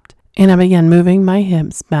stopped, and I began moving my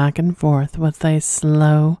hips back and forth with a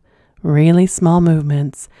slow, really small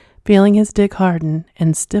movements, feeling his dick harden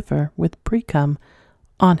and stiffer with pre-cum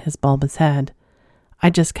on his bulbous head. I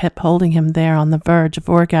just kept holding him there on the verge of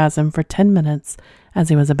orgasm for 10 minutes as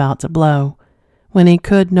he was about to blow. When he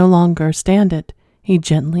could no longer stand it, he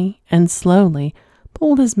gently and slowly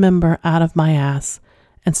pulled his member out of my ass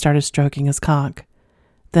and started stroking his cock.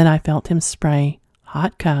 Then I felt him spray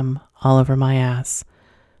hot cum all over my ass.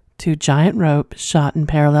 2 giant ropes shot in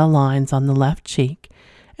parallel lines on the left cheek,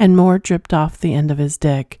 and more dripped off the end of his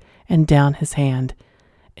dick and down his hand.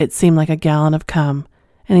 It seemed like a gallon of cum,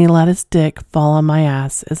 and he let his dick fall on my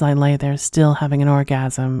ass as I lay there still having an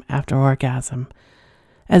orgasm after orgasm.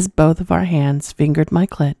 As both of our hands fingered my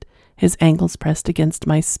clit, his ankles pressed against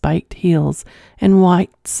my spiked heels and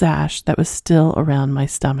white sash that was still around my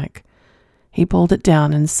stomach. He pulled it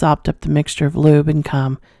down and sopped up the mixture of lube and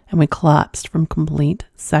cum, and we collapsed from complete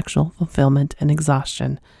sexual fulfillment and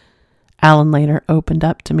exhaustion. Alan later opened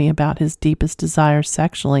up to me about his deepest desires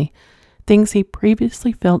sexually, things he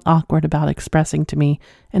previously felt awkward about expressing to me,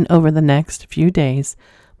 and over the next few days,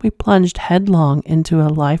 we plunged headlong into a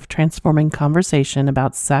life-transforming conversation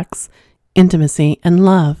about sex, intimacy, and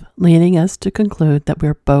love, leading us to conclude that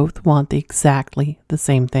we both want exactly the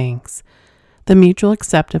same things. The mutual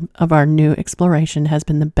acceptance of our new exploration has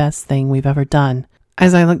been the best thing we've ever done.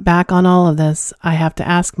 As I look back on all of this, I have to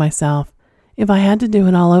ask myself, if I had to do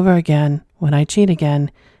it all over again, would I cheat again,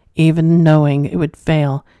 even knowing it would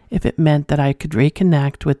fail if it meant that I could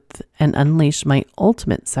reconnect with and unleash my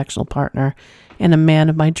ultimate sexual partner and a man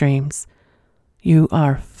of my dreams? You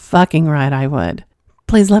are fucking right, I would.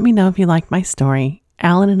 Please let me know if you liked my story.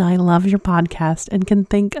 Alan and I love your podcast and can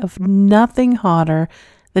think of nothing hotter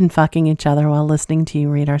than fucking each other while listening to you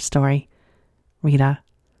read our story. Rita.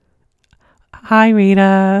 Hi,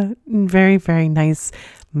 Rita. Very, very nice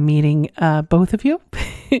meeting both of you.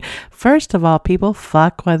 First of all, people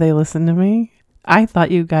fuck while they listen to me. I thought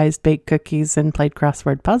you guys baked cookies and played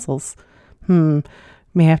crossword puzzles.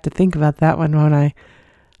 May have to think about that one, won't I?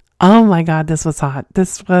 Oh my God, this was hot.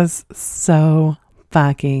 This was so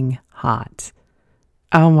fucking hot.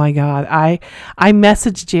 Oh my God. I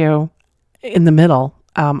messaged you in the middle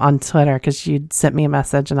on Twitter because you'd sent me a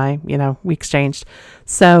message and we exchanged.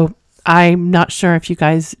 So I'm not sure if you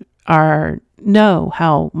guys know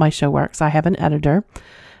how my show works. I have an editor,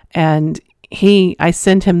 and I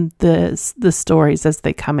send him the stories as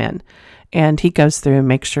they come in, and he goes through and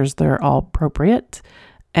makes sure they're all appropriate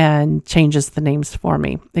and changes the names for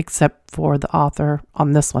me, except for the author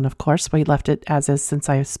on this one, of course. We left it as is since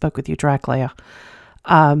I spoke with you directly.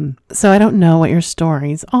 So I don't know what your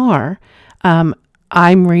stories are.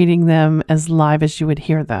 I'm reading them as live as you would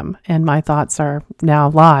hear them, and my thoughts are now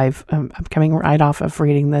live. I'm coming right off of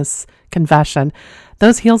reading this confession.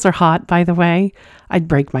 Those heels are hot, by the way. I'd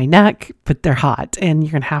break my neck, but they're hot, and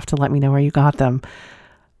you're going to have to let me know where you got them.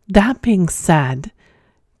 That being said,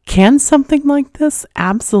 can something like this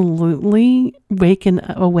absolutely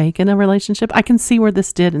awaken a relationship? I can see where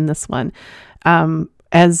this did in this one.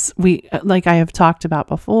 As I have talked about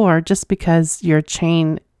before, just because your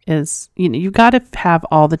chain is, you got to have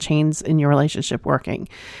all the chains in your relationship working.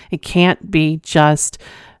 It can't be just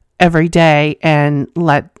every day and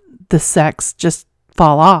let the sex just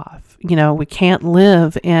fall off. We can't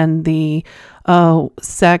live in the,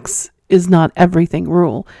 sex is not everything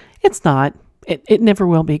rule. It's not. It never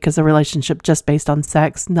will be, because a relationship just based on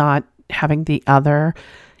sex, not having the other,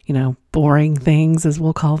 boring things, as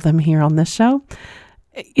we'll call them here on this show,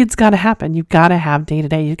 it's got to happen. You've got to have day to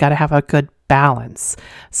day. You've got to have a good balance.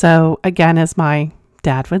 So again, as my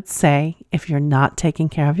dad would say, if you're not taking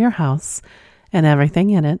care of your house and everything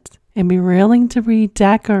in it, and be willing to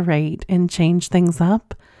redecorate and change things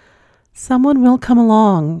up, someone will come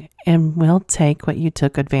along and will take what you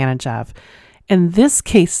took advantage of. In this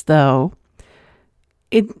case, though,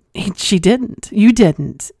 she didn't. You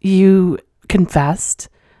didn't. You confessed,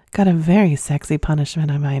 got a very sexy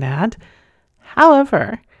punishment, I might add.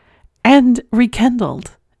 However, and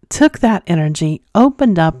rekindled, took that energy,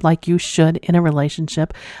 opened up like you should in a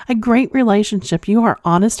relationship. A great relationship, you are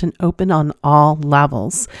honest and open on all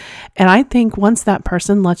levels. And I think once that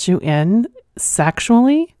person lets you in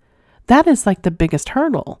sexually, that is like the biggest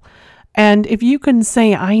hurdle. And if you can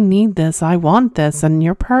say, I need this, I want this, and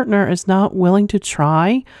your partner is not willing to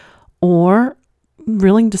try or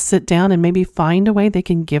willing to sit down and maybe find a way they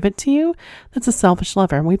can give it to you, that's a selfish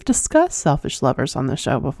lover. And we've discussed selfish lovers on the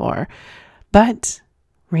show before. But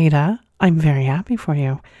Rita, I'm very happy for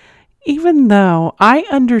you. Even though I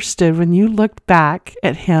understood when you looked back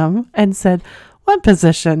at him and said, what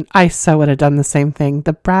position? I so would have done the same thing.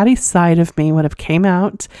 The bratty side of me would have came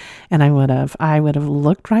out, and I would have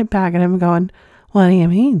looked right back at him going, what do you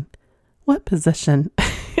mean? What position?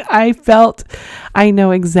 I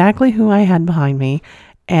know exactly who I had behind me,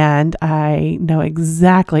 and I know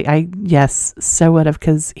exactly, so would have,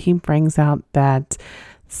 because he brings out that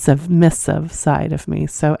submissive side of me.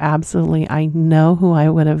 So absolutely, I know who I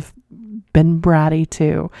would have been bratty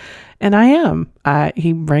to, and I am.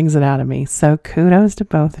 He brings it out of me. So kudos to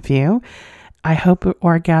both of you. I hope your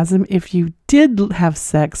orgasm, if you did have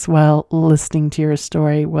sex while listening to your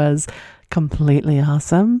story, was completely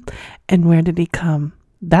awesome. And where did he come?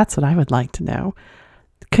 That's what I would like to know.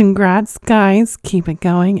 Congrats, guys. Keep it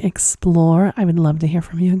going. Explore. I would love to hear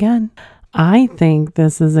from you again. I think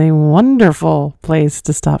this is a wonderful place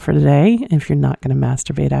to stop for today. If you're not going to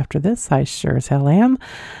masturbate after this, I sure as hell am.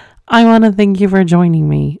 I want to thank you for joining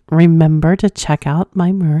me. Remember to check out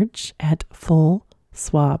my merch at Full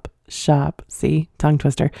Swap Shop,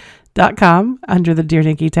 tongue-twister.com under the Dear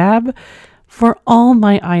Nikki tab for all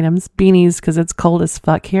my items, beanies, because it's cold as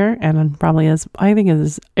fuck here, and probably is, I think it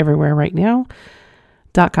is everywhere right now,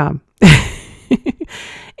 .com.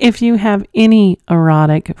 If you have any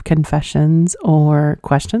erotic confessions or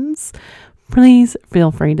questions, please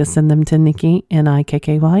feel free to send them to Nikki,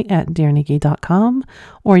 Nikky, at dearnikki.com,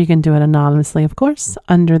 or you can do it anonymously, of course,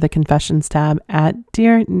 under the confessions tab at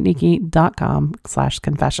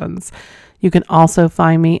dearnikki.com/confessions. You can also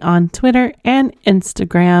find me on Twitter and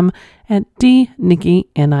Instagram at dnikki,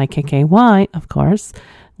 Nikky, of course,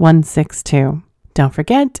 162. Don't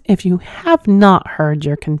forget, if you have not heard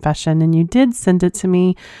your confession and you did send it to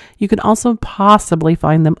me, you could also possibly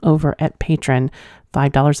find them over at Patreon.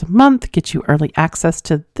 $5 a month gets you early access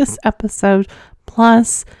to this episode,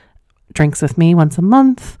 plus drinks with me once a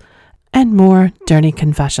month, and more dirty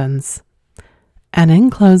confessions. And in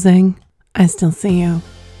closing, I still see you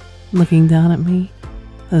looking down at me,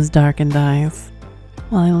 those darkened eyes,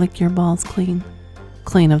 while I lick your balls clean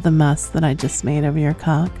of the mess that I just made over your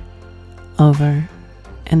cock, over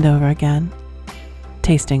and over again,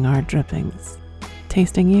 tasting our drippings,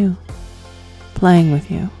 tasting you, playing with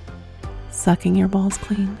you, sucking your balls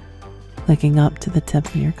clean, licking up to the tip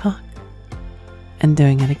of your cock, and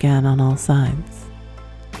doing it again on all sides.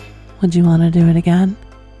 Would you want to do it again?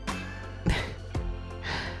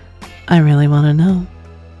 I really want to know.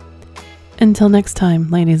 Until next time,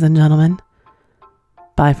 ladies and gentlemen,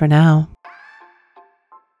 bye for now.